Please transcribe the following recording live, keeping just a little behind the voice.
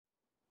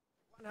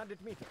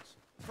100 meters.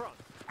 Front.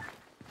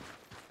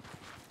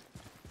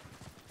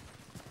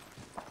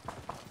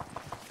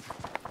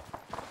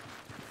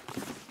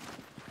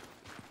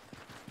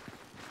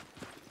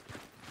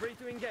 Free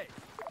to engage.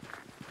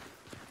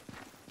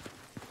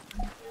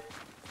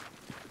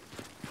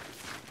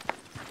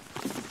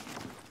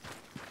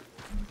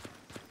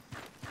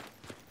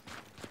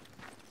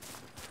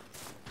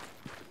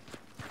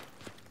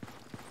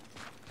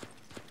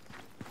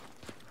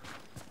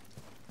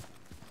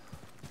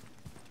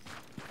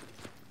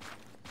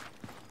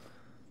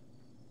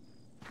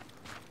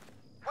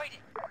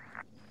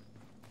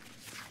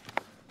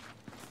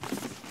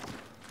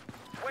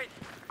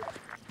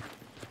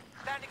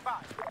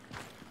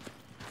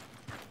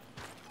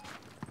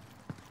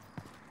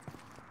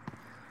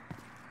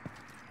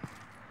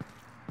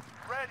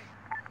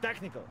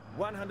 Technical,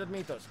 100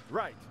 meters,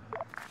 right.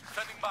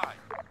 Standing by.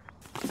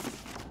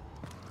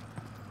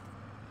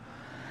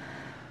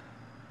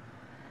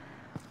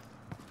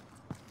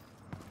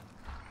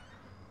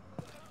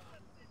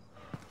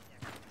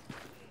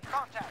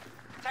 Contact,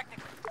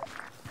 technical.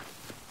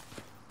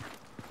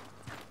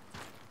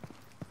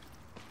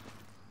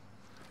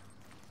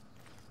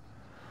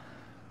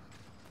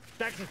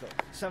 Technical,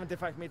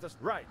 75 meters,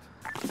 right.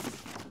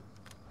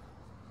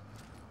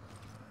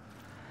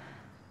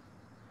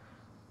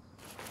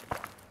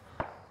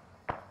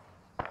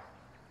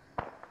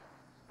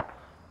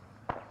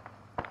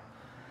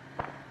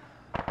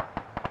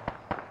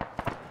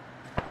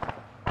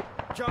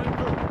 Join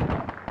group.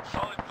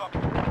 Solid copy.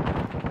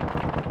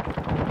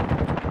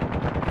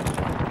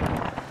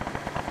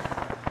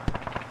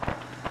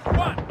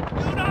 One,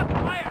 do not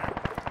fire!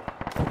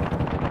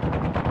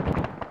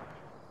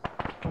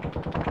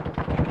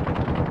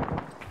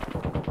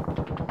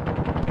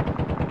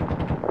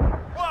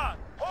 One,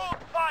 hold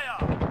fire!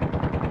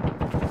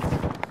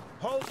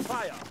 Hold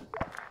fire.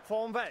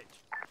 Form wedge.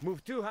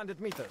 Move 200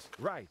 meters,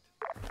 right.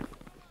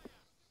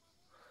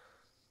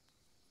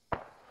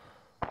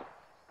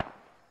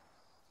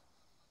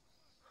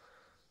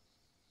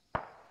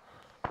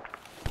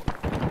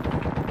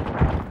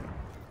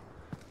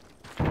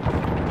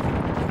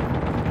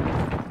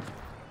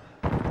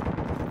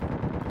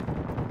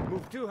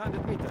 Move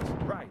 200 meters,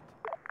 right.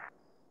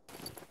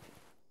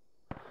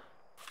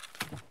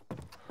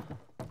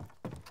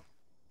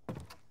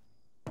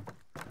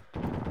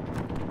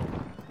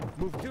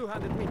 Move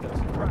 200 meters,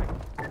 right.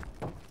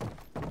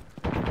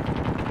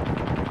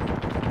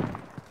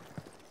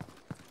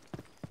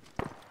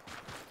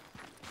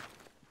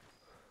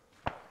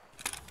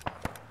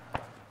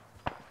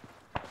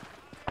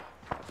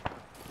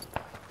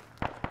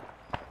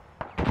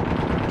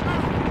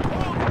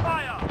 Hold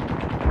fire!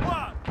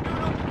 One, do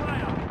not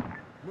fire!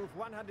 Move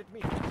 100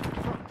 meters,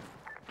 front.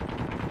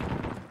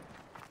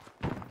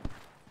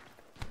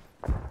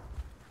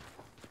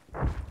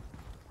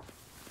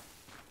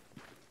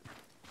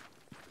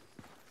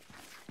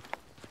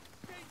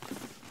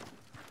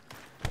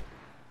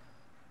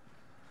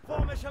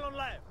 Formation on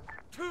left.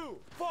 2,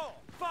 4,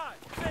 5,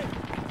 6.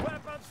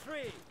 Weapons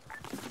free.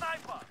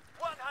 Sniper,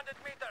 100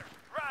 meters,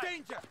 right!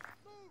 Danger!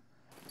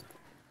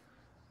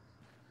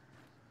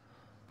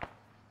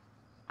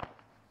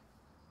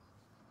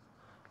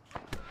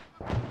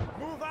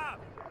 Move up!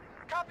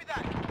 Copy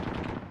that!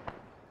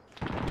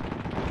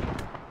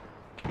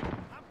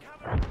 I'm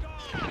covering goal!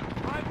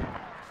 Right,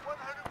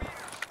 100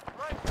 meters,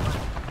 right.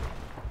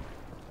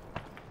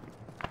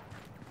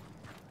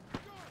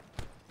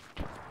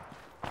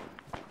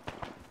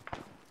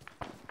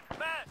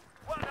 Man,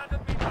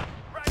 100 meters,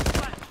 right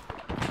flank.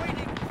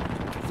 Waiting.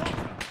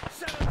 Soldier,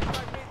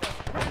 75 meters,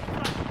 right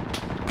flank.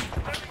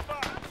 Standing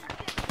by.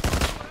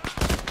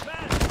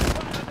 Man,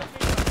 100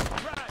 meters,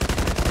 right.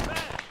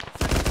 Man,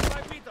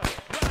 75 meters,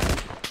 right.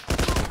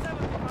 Move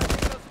 75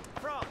 meters,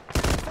 front.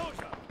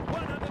 Soldier,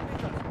 100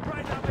 meters,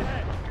 right up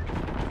ahead.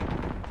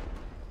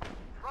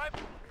 Right,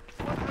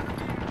 100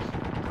 meters,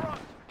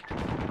 front.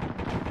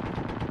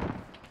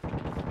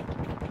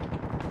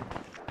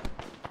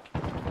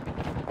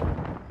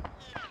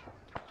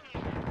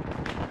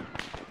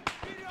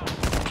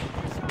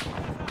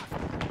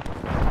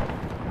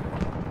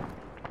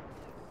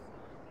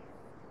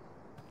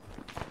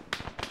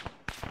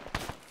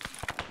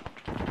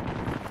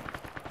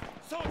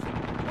 Soldier,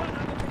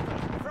 100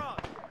 meters,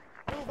 front.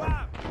 Move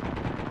up.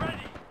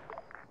 Ready.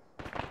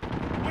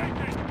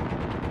 Waiting.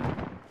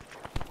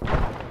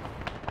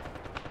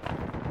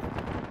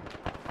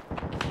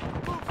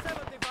 Move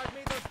 75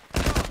 meters,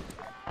 front.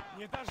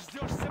 Не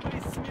дождешься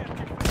моей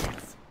смерти,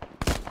 фриц!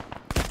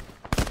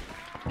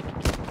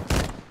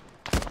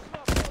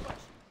 Нужна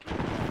помощь!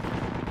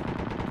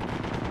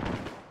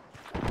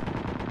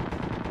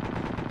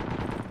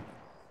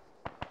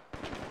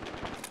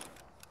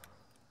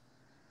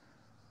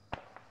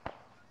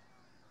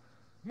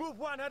 Move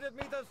 100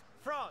 meters,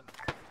 front.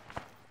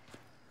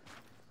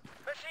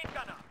 Machine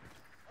gunner,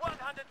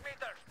 100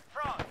 meters,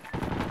 front.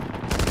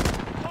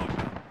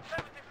 Soldier,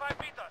 75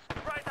 meters,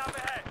 right up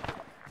ahead.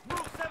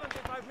 Move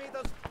 75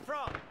 meters,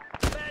 front.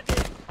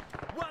 Ready.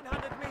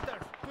 100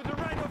 meters to the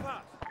right of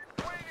us.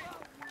 Waiting.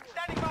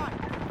 Standing by.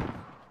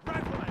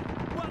 Rifle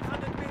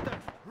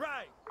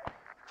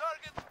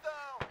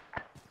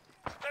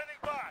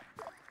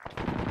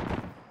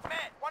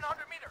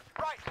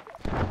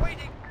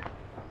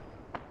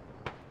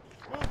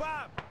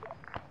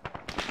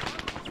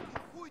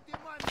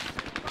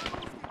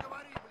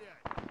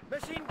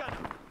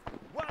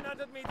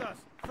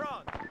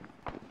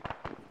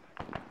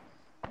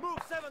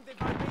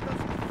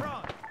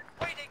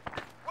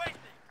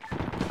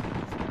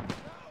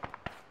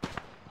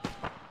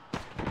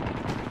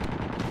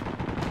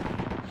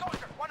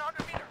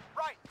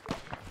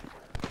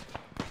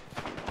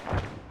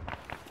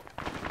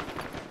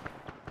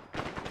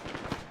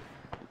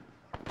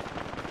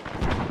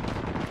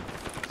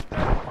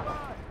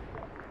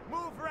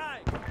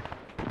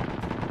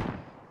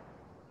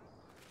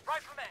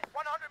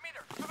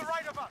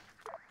of us.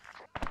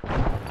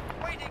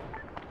 Waiting.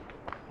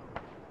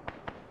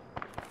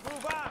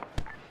 Move up!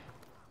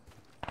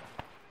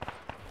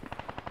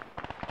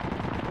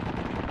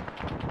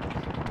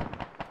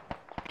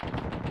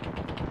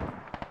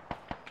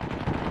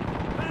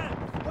 Man,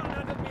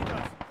 100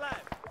 meters,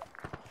 left.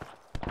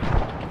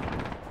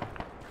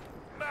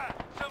 Man,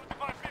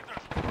 75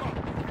 meters. Front.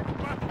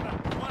 Right of that.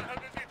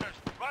 100 meters.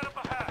 Right up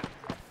ahead.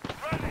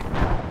 Ready.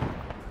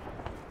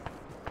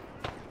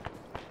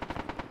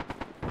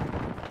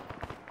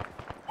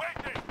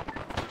 Waiting.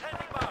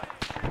 Standing by.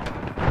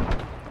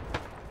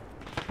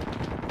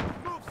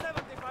 Move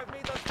 75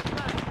 meters,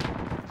 left.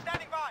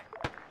 Standing by.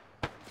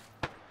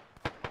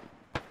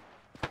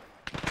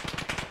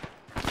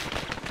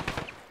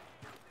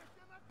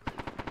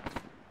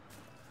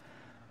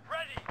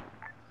 Ready.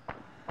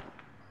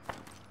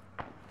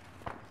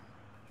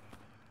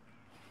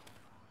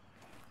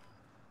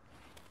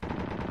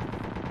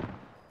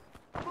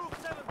 Move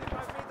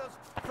 75 meters,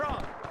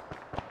 front.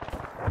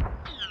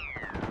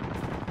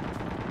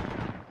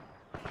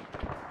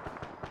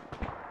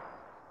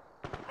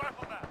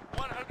 Rifle that.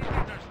 100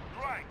 meters.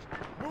 Right.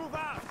 Move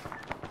up!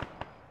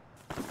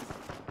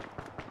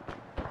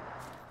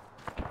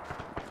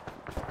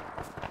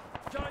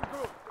 Join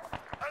group.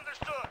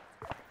 Understood.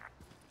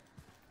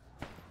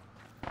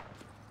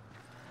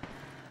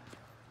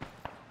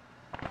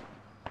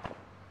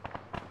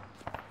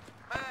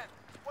 Man,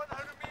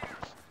 100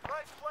 meters.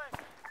 Right flank.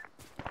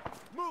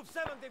 Move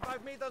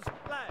 75 meters,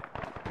 left.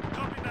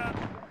 Copy that.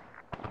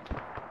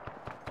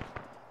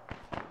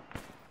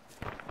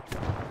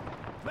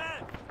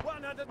 Man,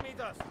 100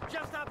 meters,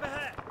 just up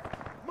ahead.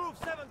 Move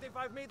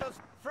 75 meters,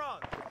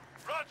 front.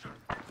 Roger.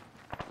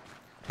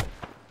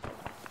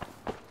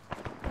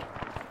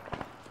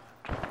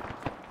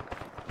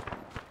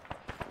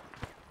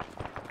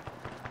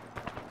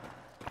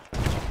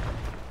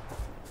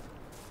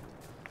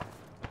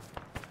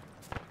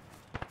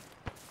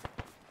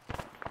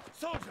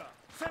 Soldier,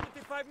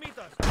 75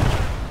 meters.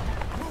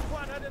 Move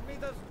 100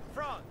 meters,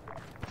 front.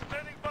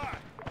 Standing by.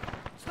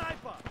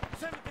 Sniper,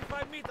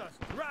 75 meters,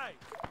 right.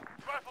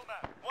 Rifle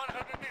that.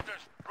 100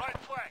 meters. Right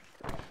flank.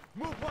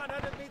 Move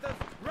 100 meters,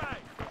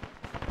 right.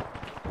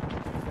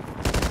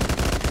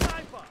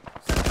 Sniper,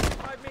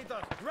 75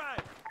 meters,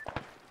 right.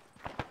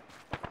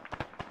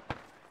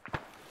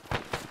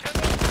 Get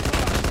up the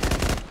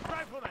fire.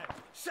 Rifleman,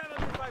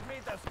 75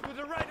 meters to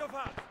the right of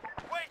us.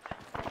 Wait.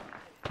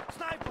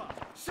 Sniper,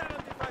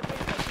 75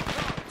 meters,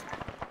 front.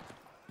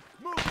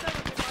 Move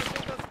 75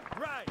 meters,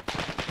 right.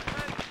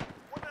 Man,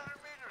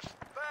 100 meters.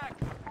 Back.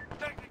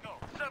 Technical.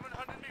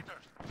 700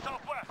 meters.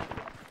 Southwest.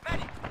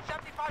 Medic.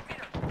 75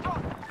 meters.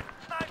 Front.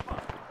 Sniper,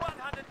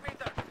 100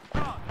 meters,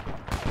 front.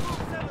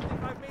 Move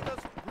 75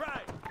 meters,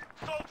 right.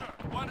 Soldier.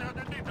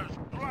 100 meters.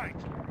 Right.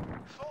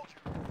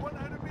 Soldier.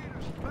 100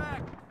 meters.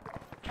 Back.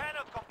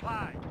 Cannot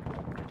comply.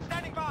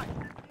 Standing by.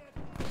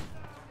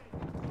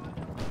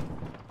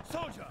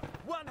 Soldier,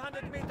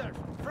 100 meters,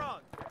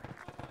 front.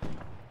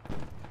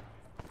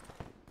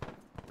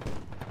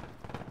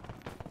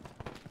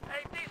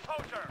 AT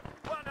soldier.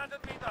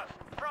 100 meters.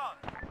 Front.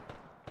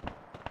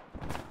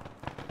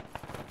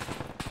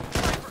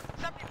 Sniper.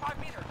 75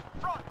 meters.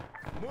 Front.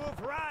 Move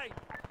right.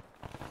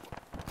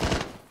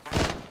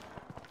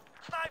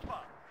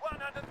 Sniper.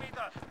 100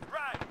 meters.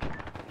 Right.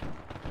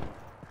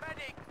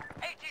 Medic.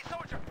 AT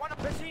soldier. One of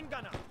Machine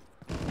gunner,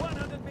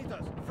 100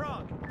 meters,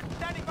 front.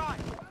 standing by.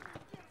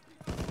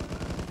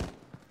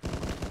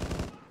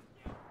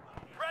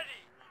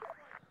 Ready.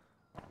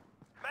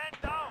 Man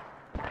down.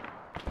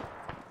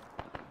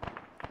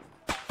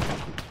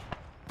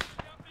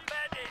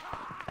 Medic.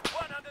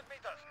 100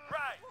 meters.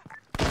 Right.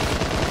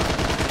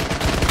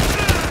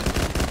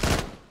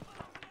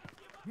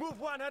 Move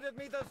 100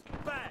 meters,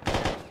 back.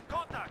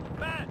 Contact.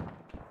 Man.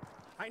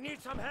 I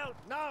need some help,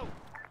 now.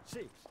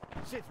 6,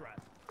 sit right.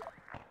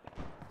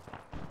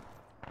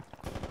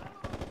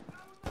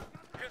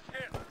 His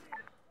hit.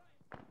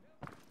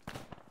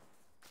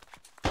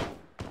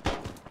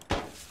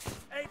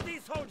 AT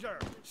soldier,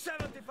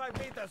 75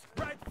 meters,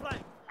 right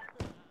flank.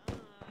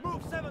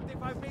 Move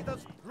 75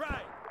 meters,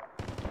 right.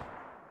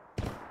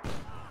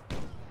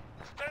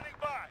 Standing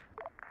by.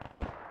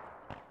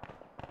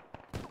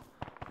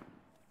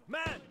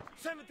 Man,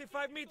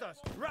 75 meters,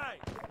 right.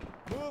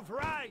 Move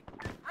right.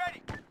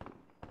 Ready.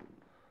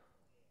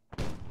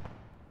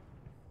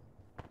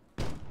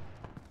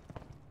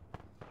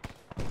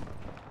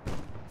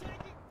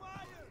 Taking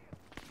fire!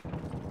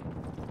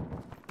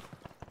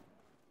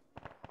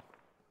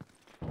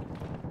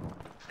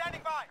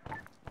 Standing by.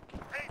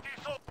 AT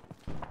soldier.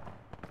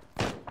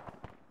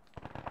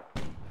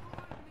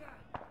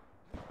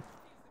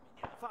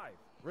 Five,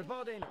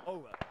 reporting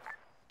over.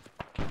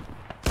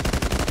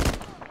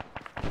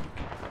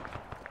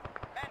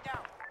 Man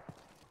down.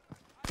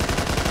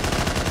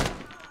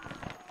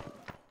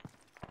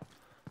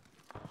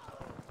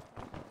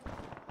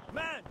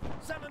 Man,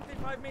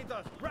 75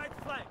 meters, right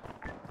flank.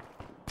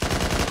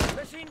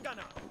 Machine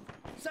gunner,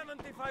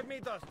 75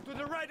 meters to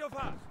the right of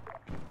us.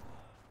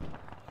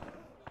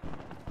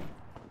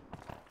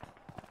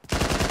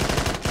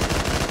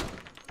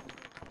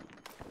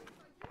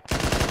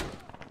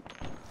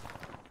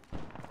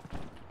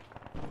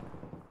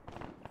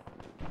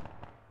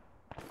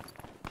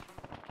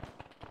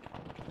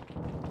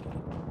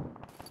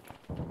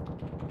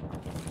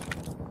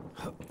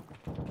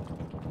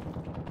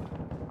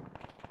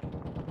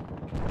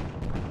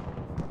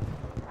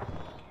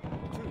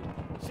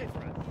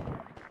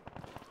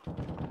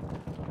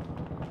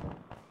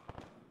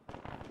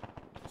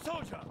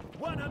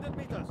 100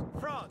 meters,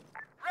 front.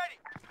 Ready!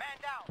 Man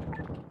down!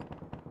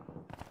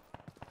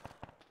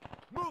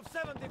 Move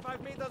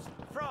 75 meters,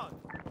 front.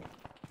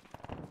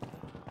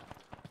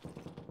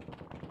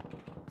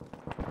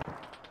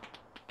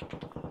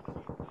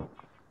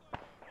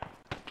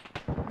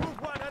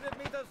 Move 100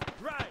 meters,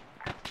 right.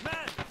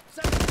 Man,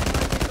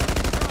 75 meters,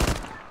 front.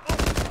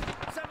 Open,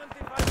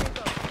 75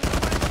 meters, to the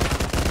right of us.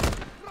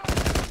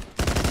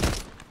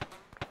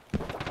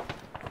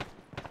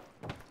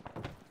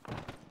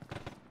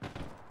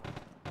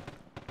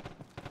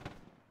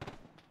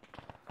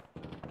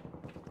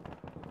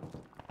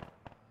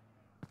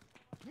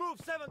 Move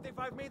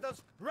 75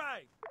 meters,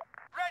 right.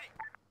 Ready!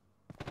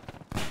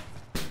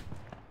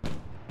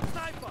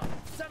 Sniper,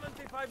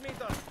 75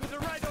 meters, to the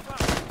right of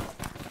us.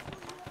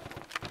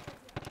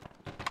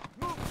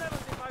 Move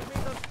 75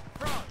 meters,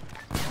 front.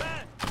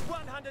 Man,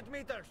 100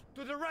 meters,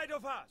 to the right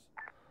of us.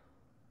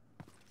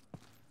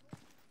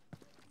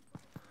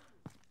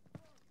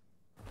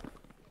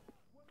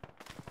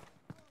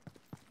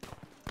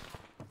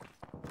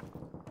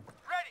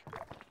 Ready!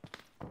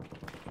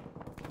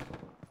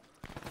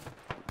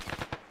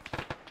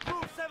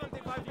 Move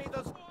 75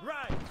 meters,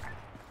 right.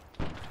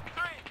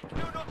 3,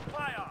 do not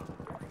fire!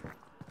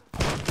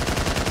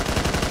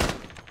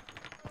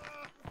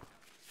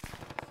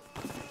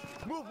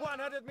 Move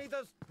 100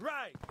 meters,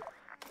 right.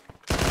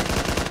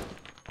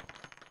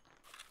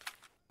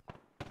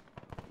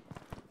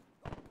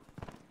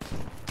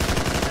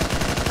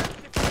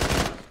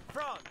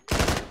 Front.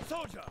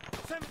 Soldier,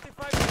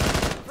 75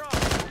 meters,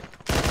 front.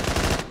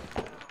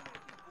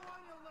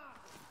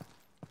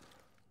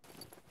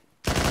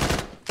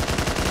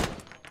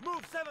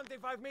 Move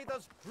 75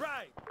 meters,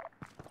 right.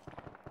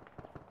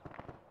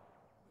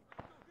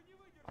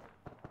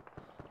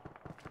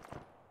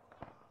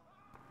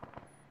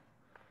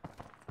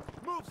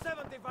 Move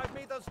 75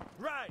 meters,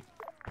 right.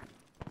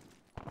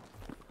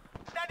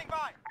 Standing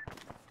by!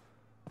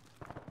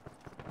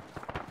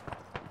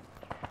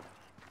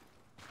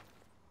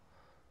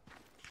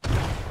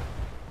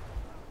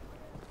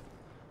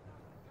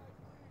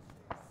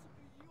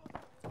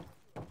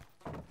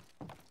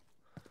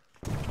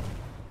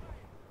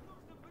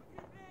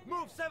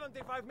 Move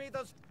 75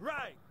 meters,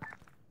 right.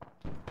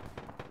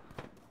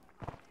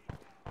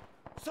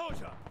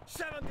 Soldier,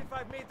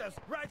 75 meters,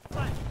 right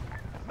flank.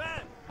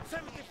 Man,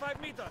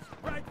 75 meters,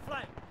 right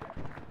flank.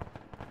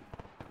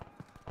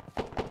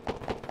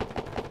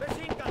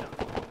 Machine gunner,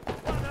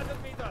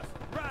 100 meters,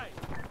 right.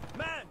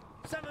 Man,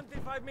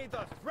 75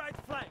 meters, right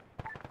flank.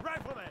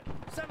 Rifleman,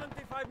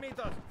 75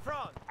 meters,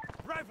 front.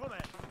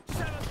 Rifleman,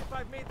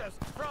 75 meters,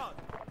 front.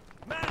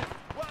 Man,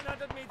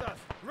 100 meters,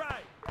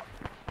 right.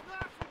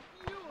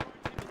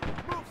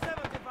 Move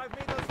 75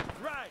 meters,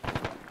 right.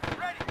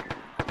 Ready!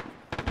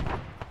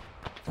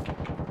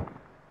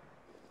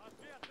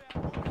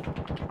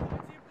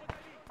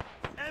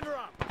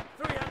 Arma,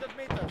 300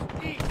 meters,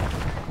 east.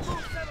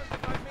 Move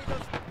 75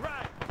 meters,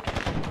 right.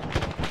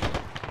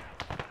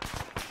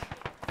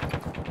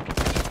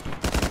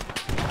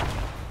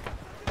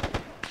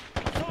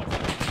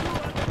 Soldier,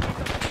 200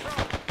 meters,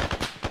 front.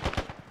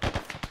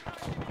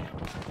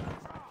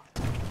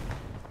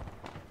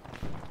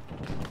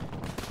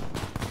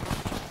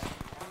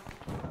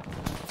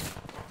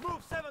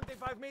 Move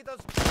 75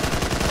 meters.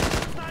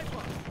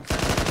 Sniper,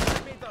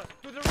 75 meters,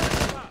 to the right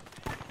of us.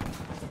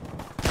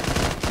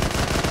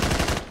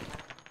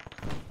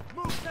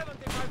 Move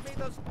 75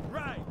 meters,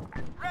 right.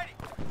 Ready!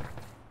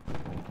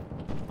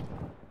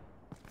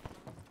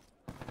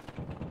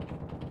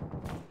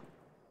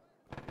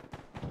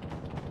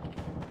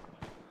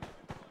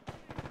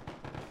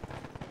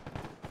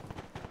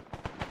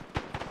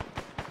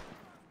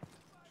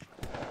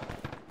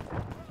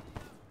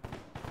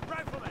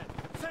 Rifleman,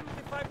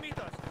 75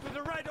 meters, to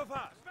the right of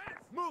us.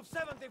 Move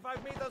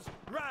 75 meters,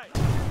 right.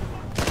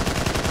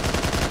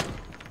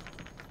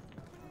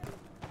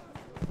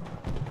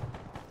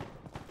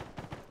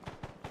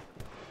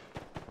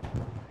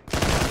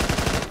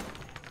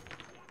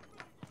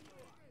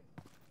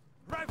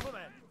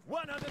 Rifleman,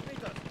 100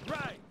 meters,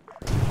 right.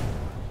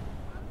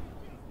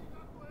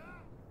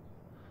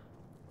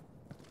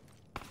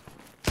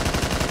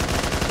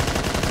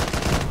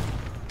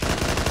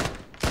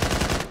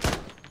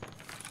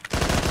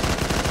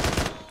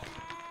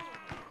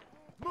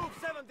 Move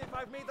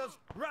 75 meters,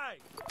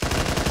 right.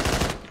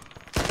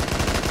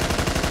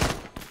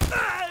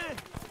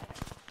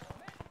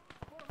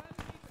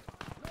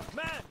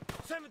 Man,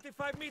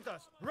 75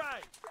 meters,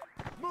 right.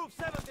 Move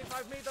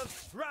 75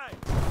 meters, right.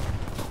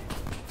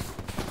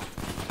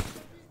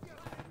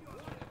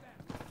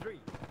 3,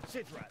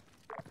 sit rat.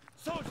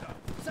 Soldier,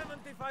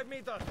 75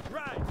 meters,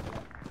 right.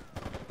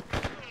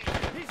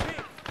 He's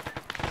hit.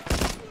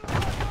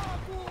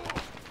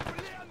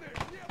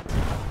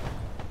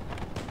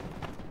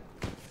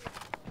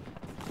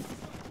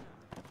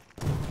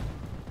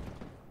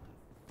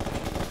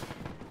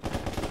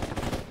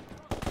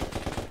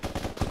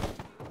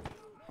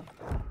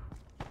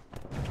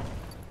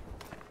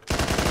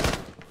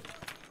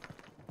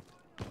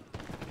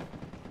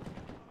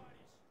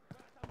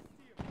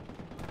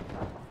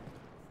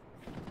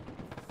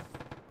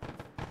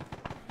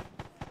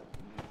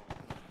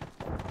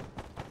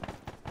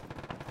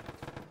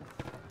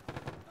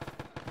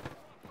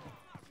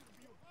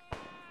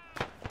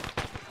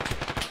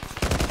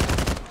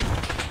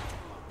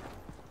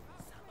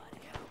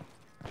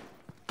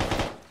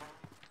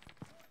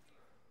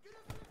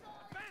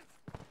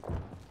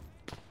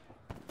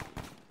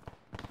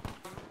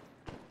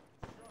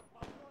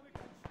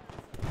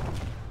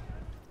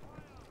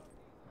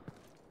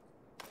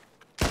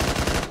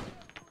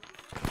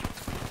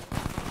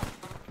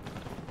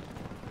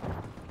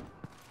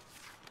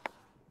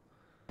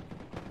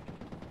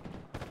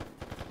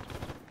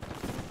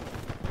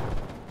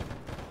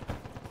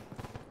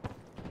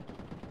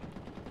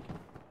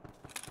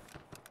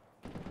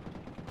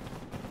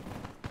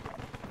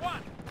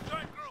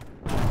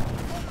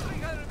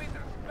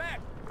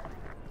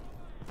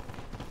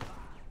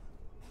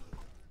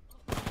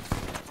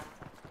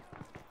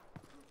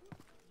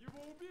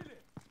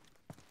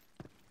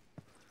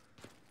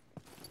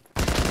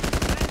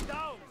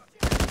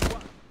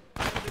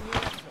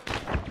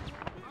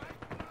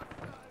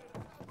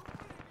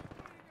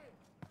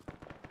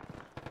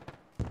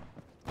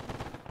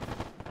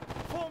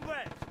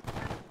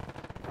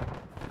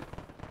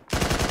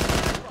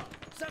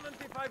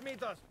 100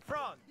 meters,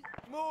 front.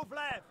 Move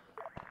left.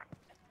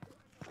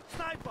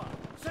 Sniper,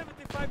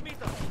 75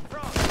 meters,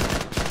 front.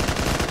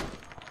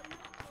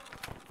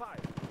 5,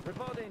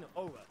 reporting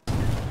over.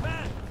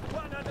 Man,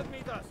 100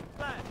 meters,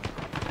 left.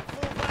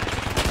 Move left.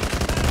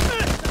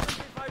 Man,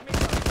 75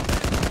 meters,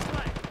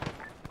 left.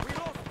 We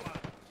lost one.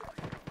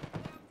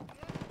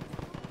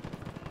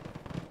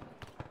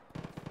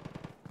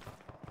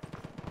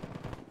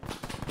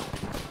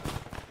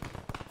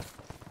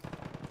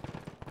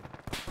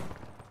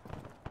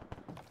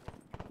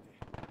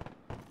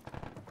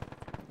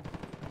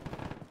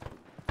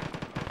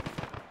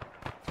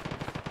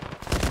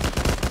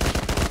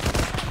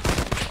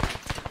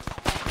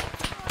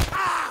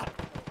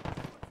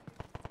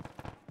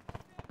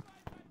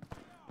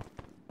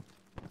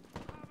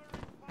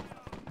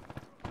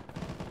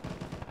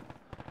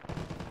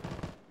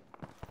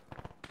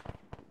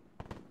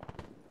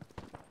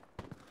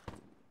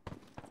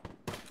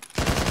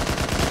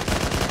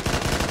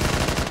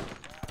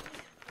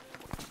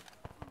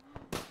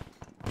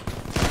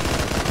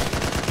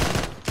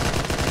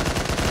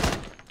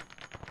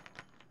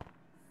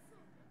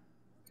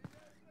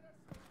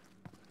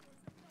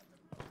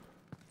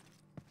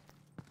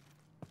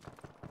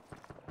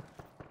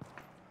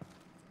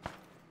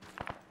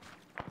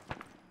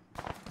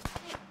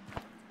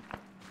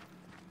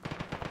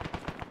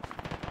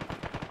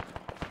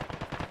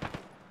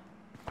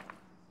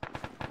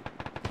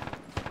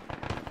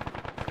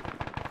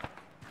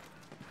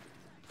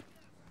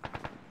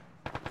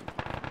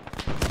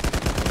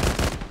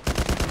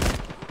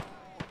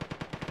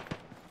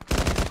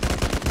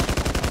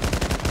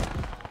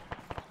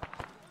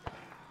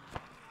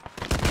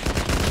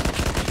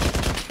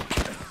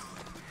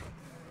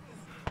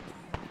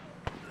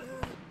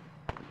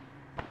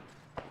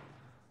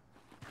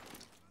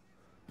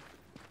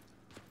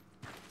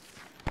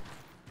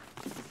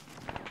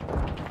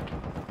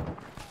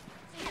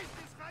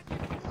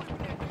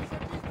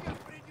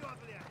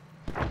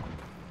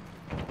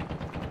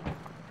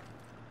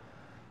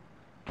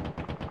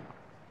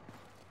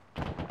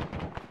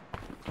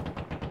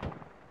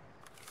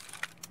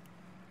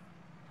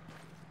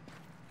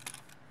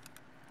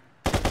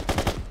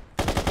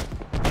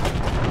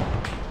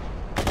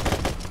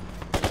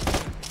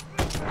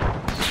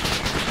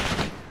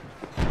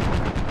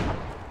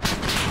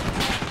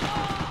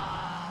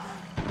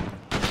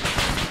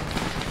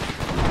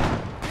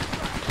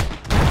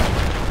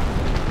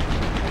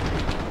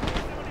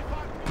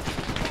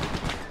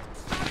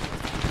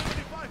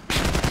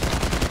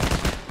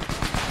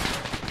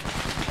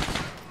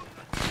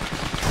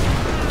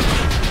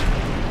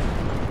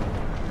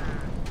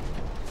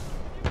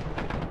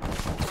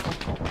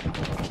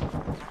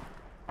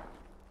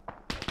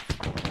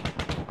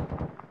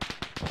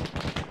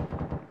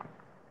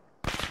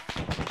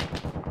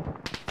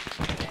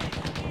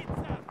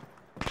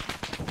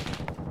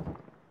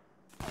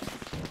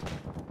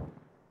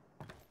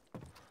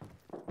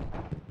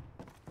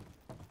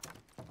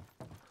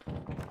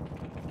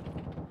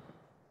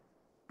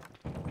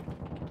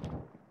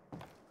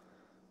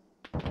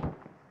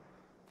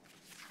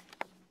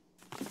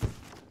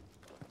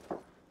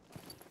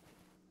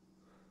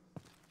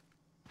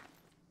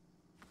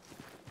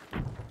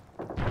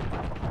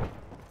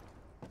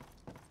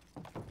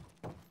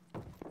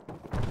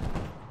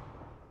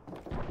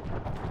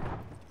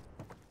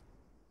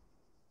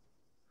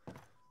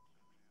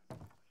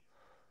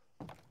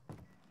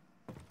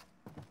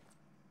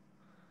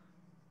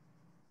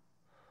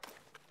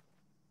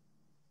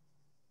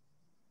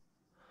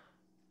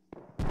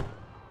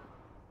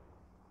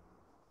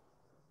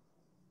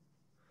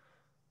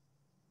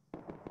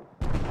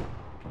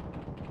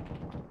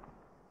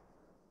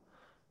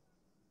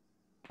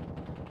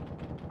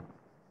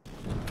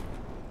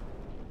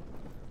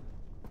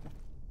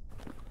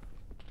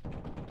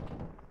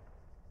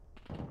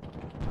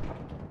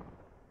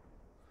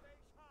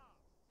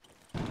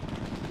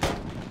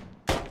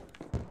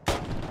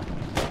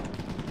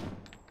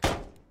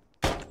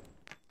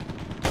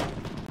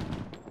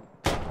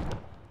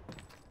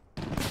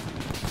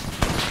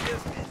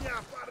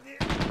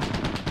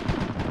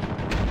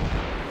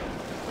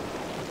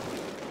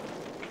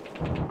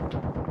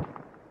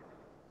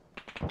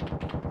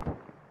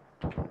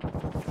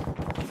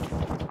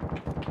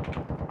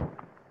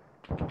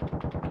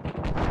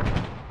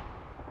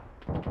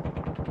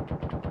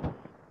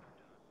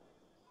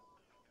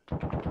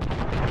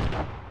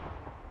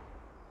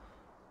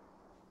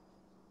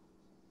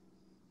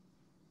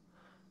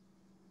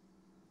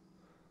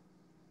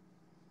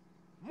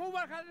 Move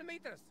 100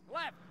 meters,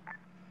 left.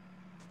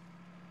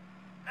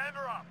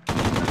 Hammer up.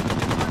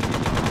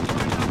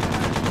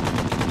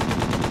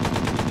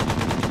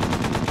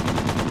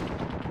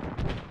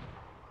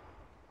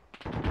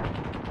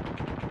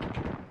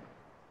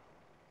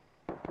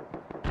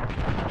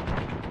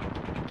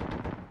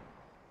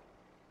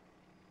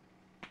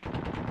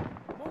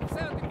 Move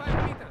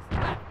 75 meters,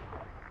 left.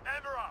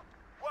 Hammer up.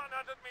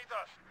 100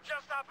 meters.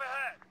 Just up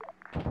ahead.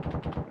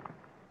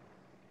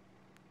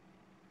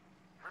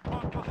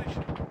 Report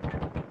position.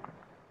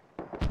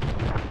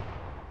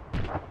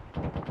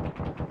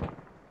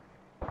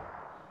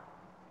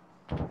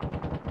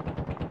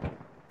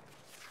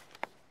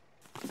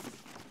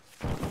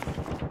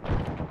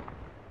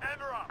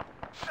 Arma,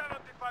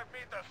 75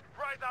 meters,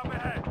 right up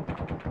ahead.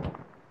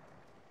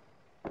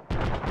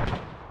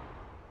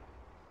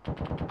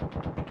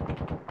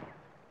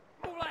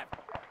 Move left.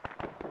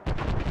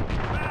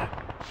 Man,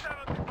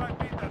 75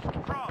 meters,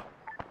 front.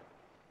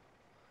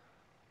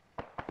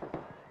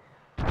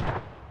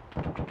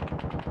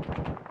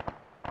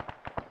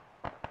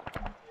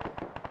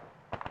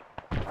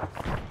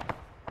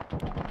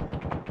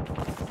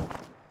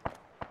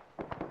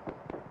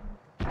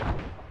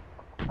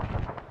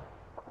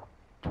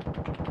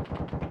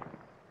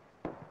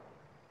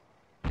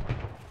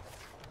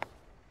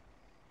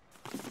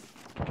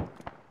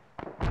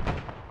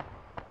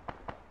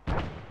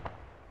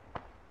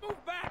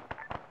 Move back.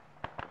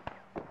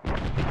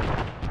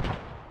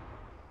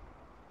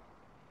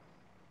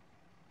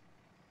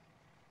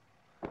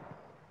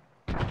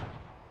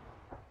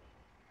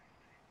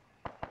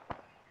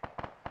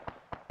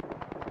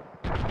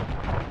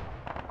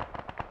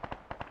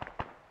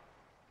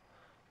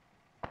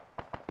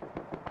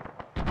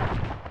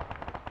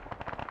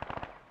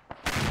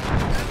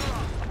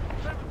 Arma,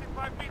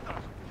 75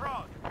 meters,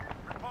 front.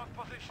 Report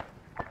position.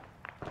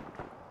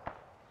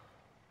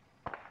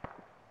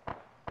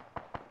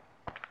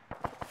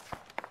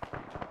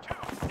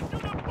 Two, do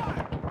not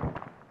fire!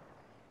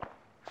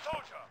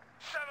 Soldier,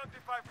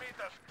 75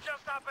 meters,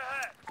 just up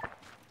ahead.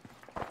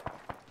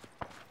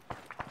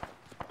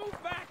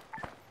 Move back.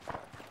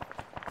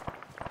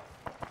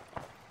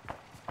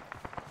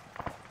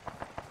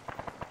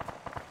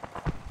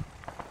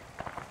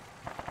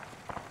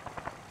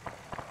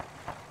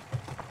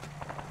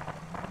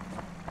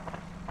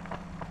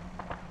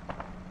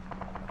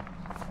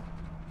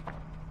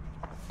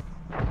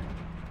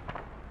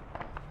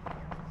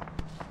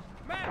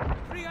 Man,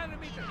 300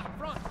 meters,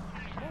 front.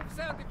 Move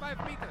 75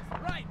 meters,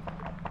 right.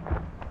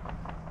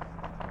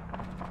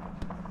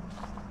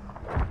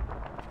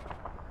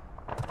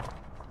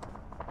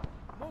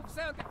 Move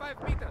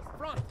 75 meters,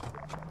 front.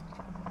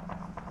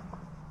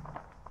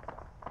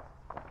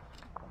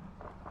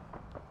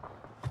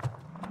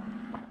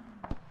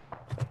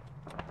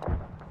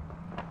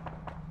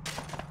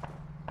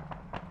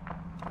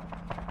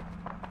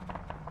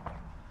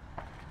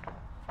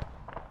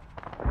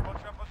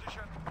 What's your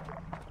position?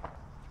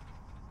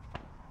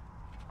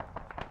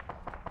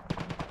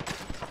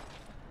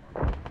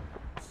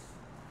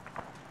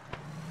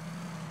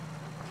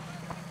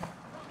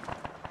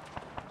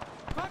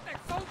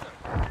 Contact, soldier.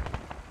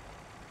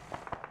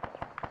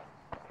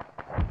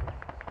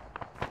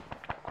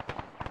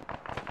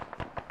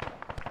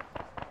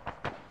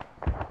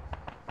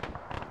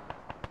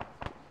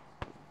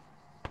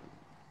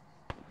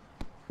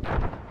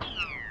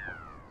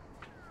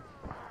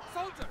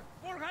 Soldier,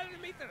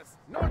 400 meters,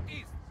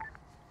 northeast.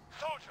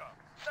 Soldier,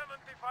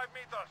 75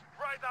 meters,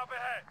 right up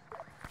ahead.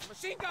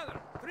 Machine gunner,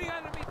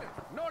 300 meters,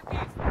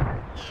 northeast.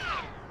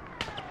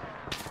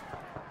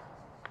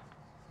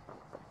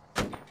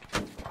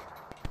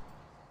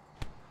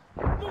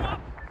 Move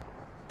up.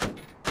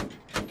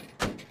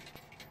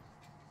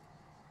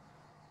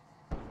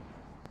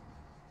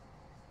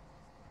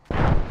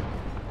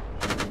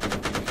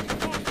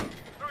 Soldier,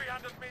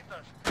 300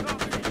 meters,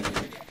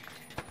 northeast.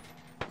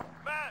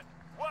 Man,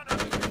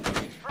 100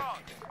 meters,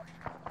 front.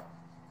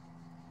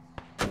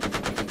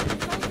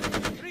 Soldier,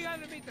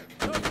 300 meters,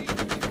 northeast.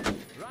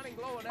 Running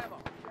low on ammo.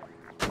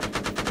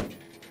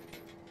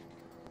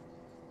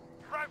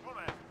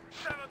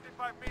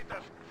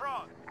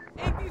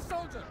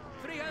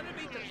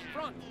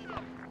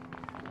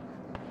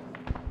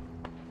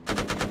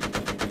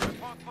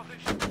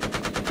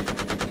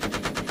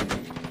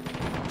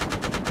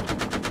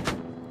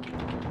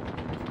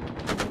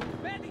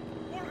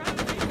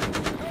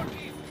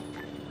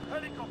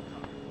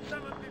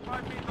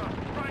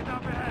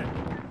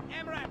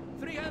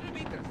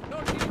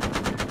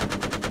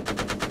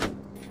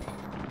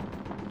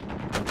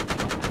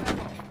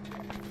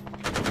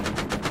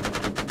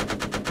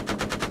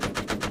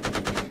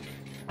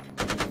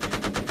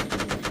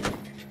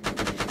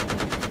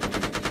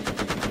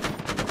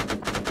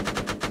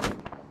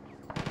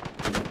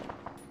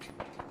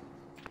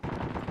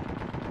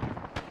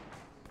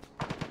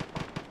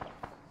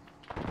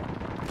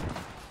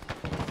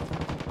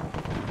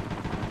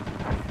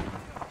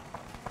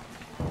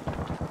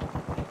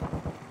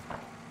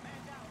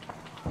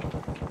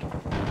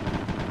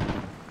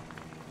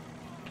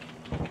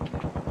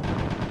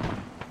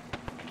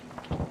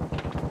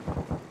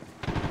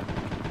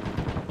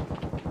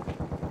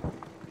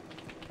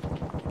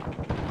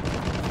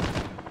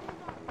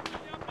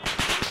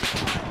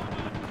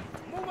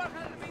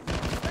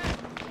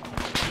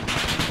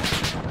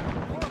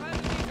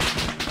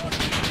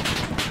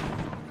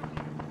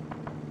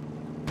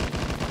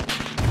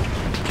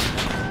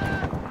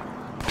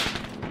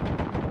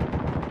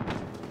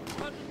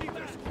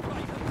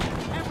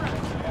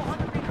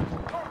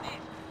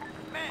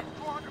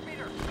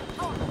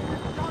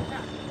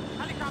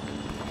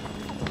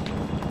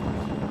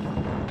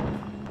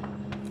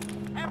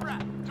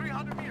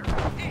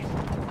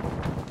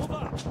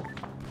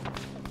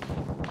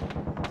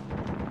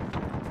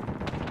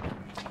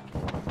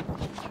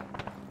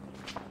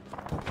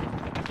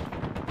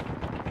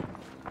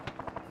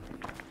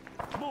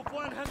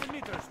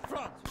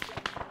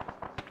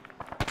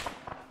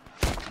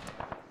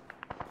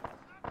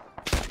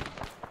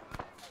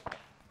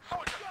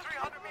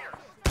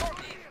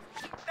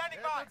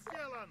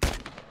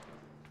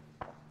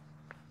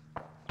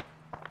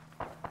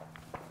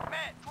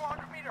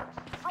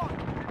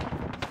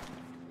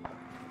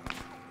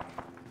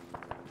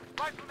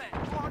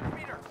 men, 200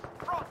 meters.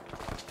 Front.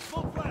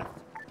 Move left.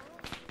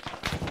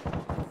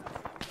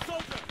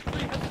 Soldier,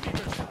 300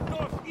 meters.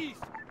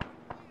 Northeast.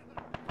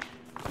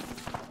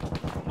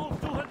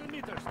 Move 200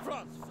 meters.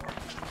 Front.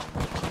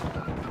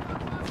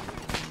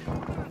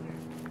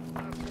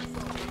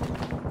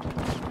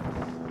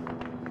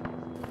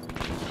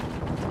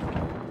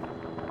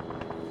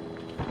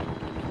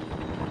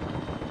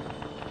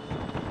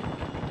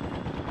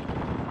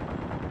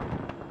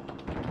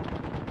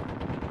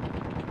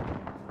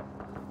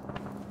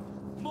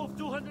 Move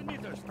 200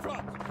 meters.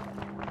 Front.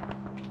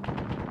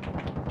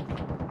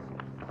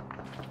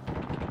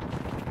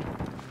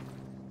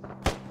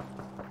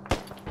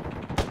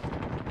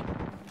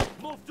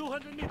 Move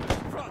 200 meters.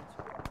 Front.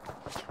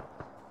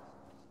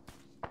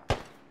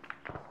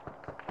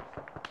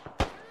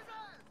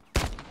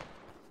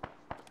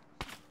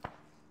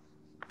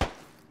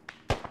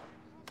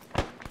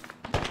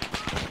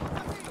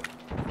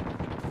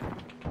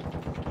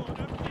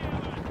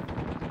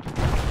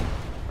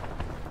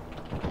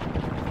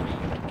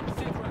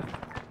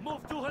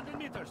 Move 200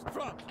 meters.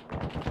 Front.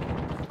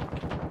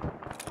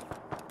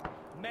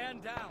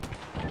 Man down.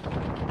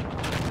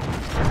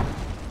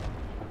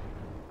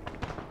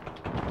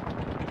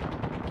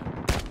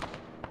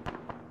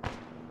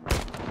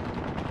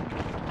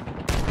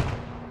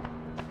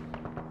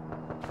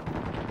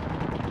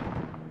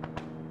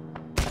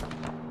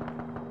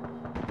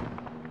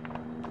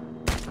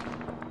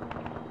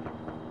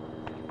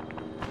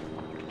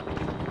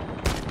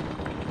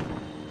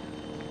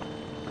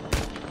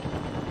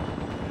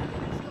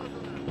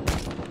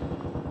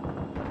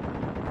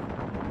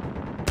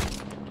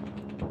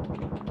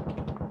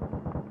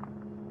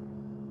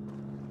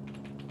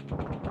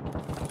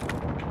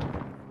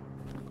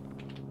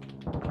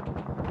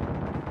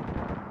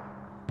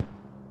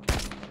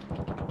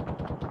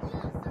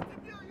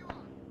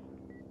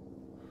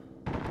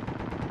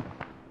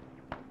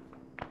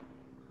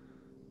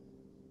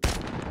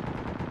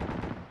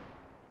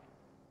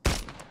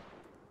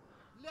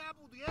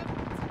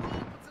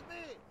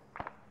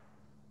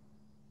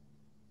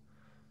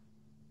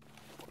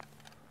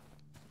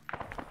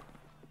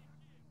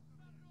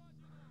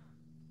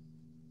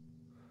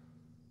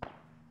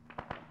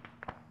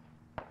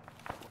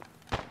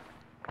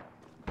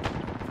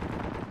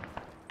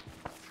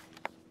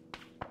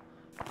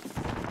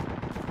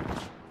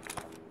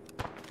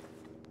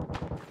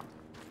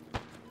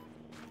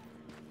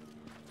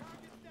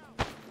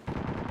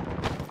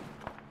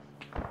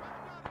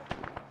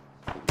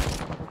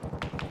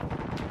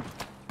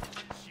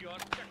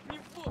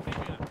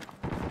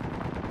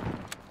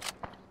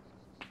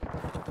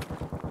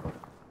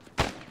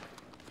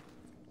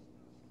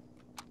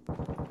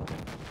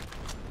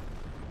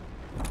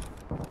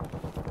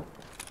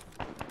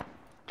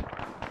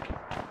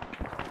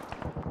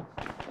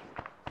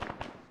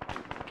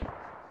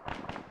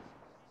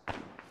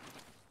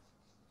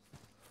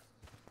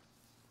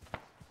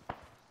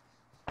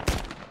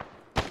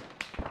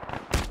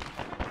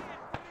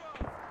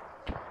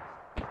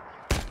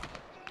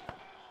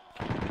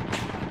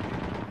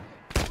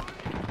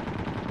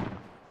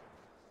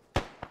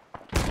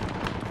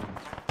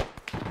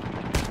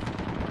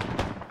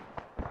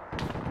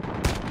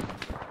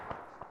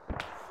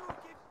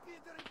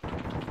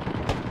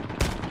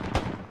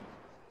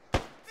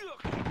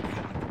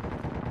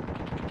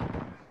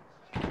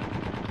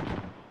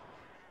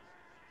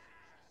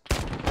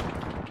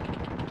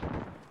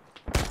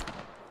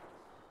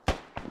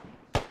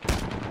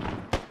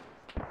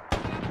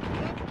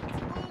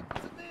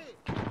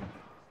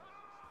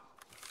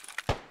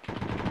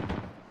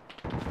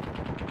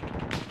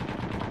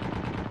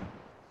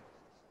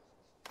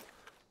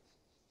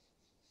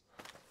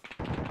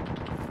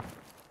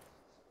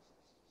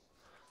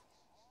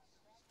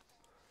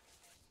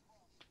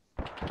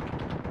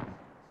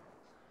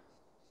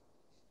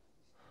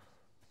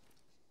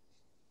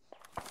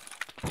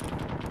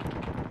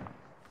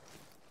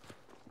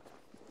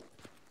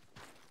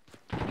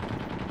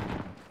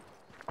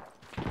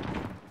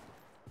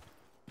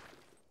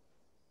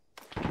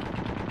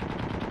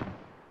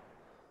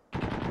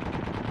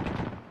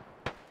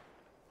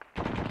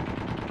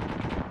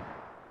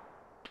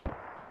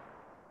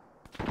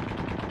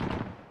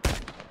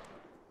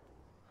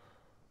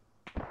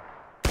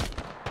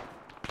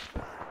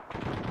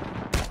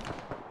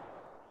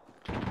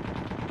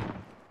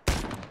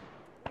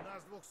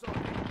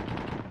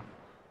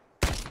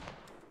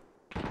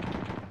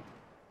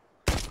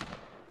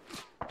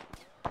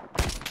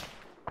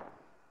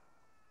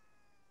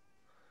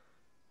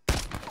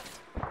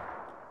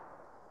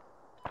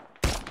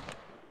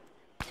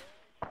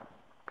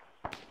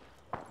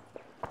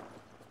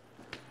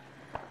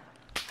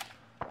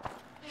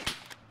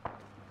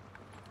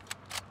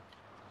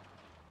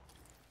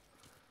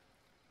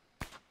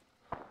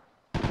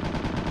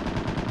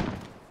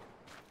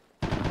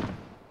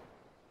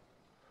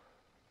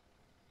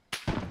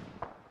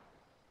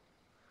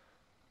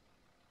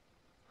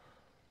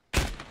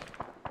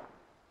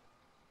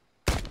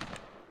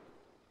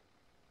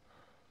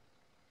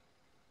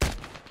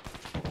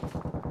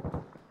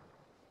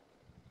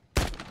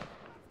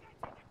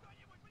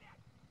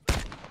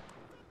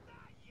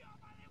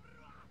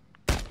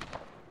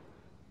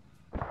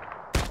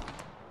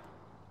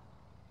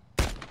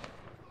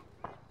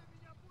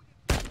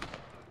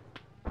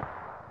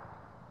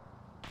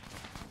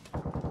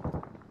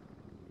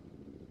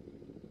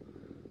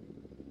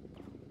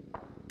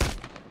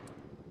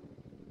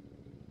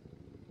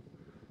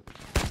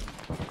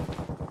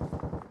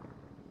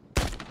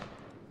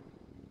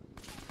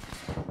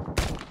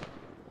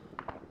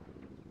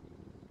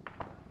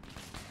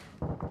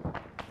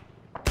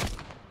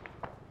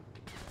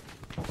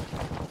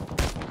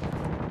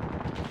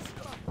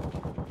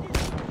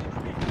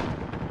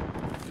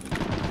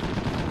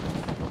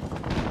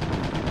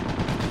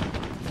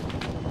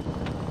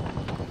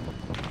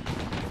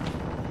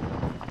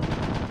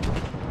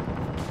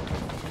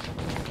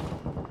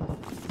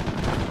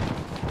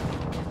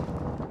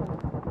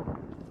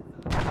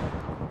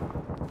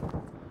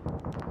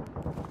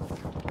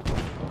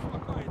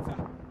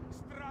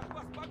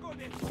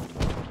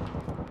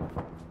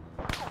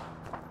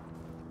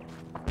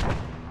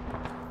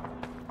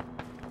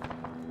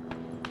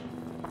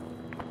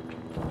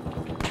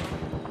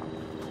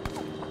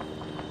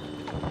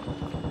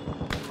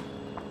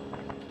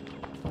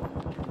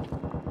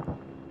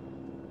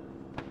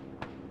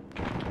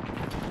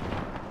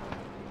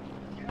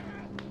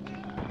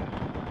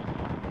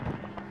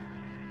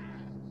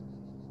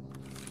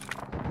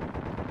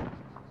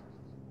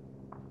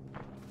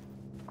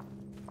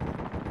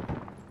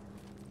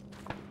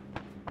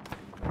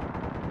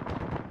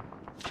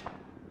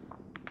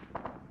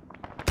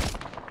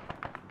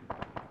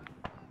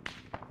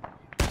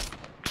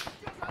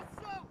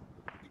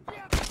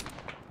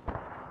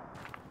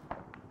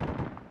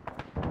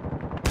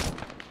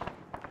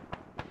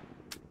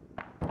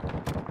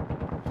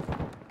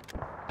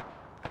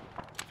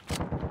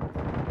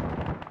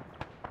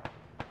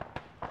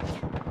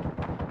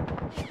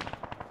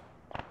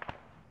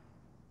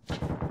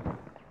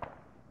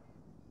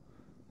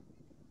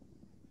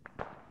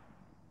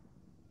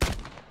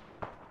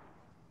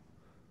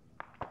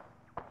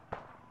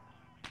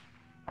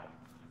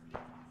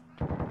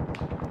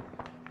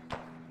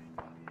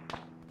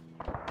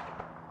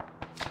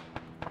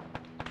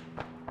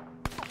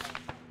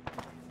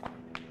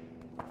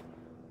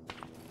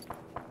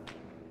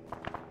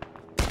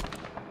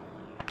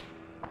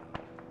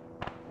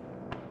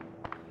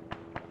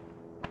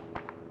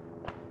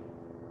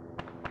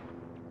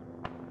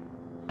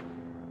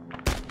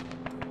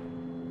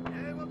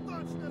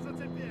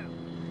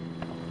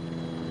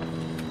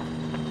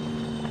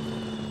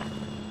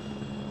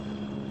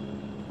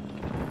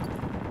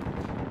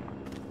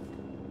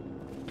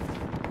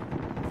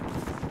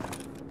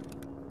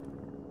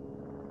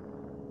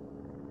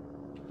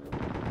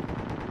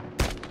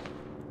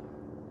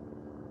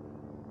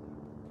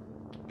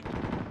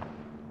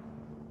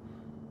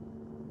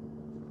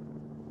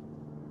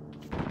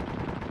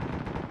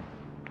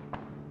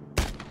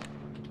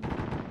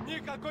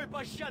 Никакой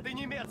пощады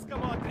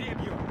немецкому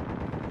отребью!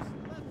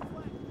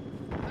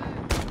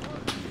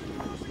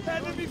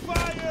 Enemy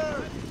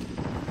fire!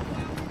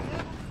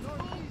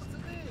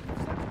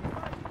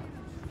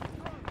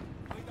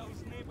 Вы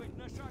должны быть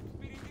на шаг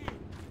впереди!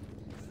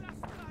 За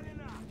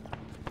Сталина!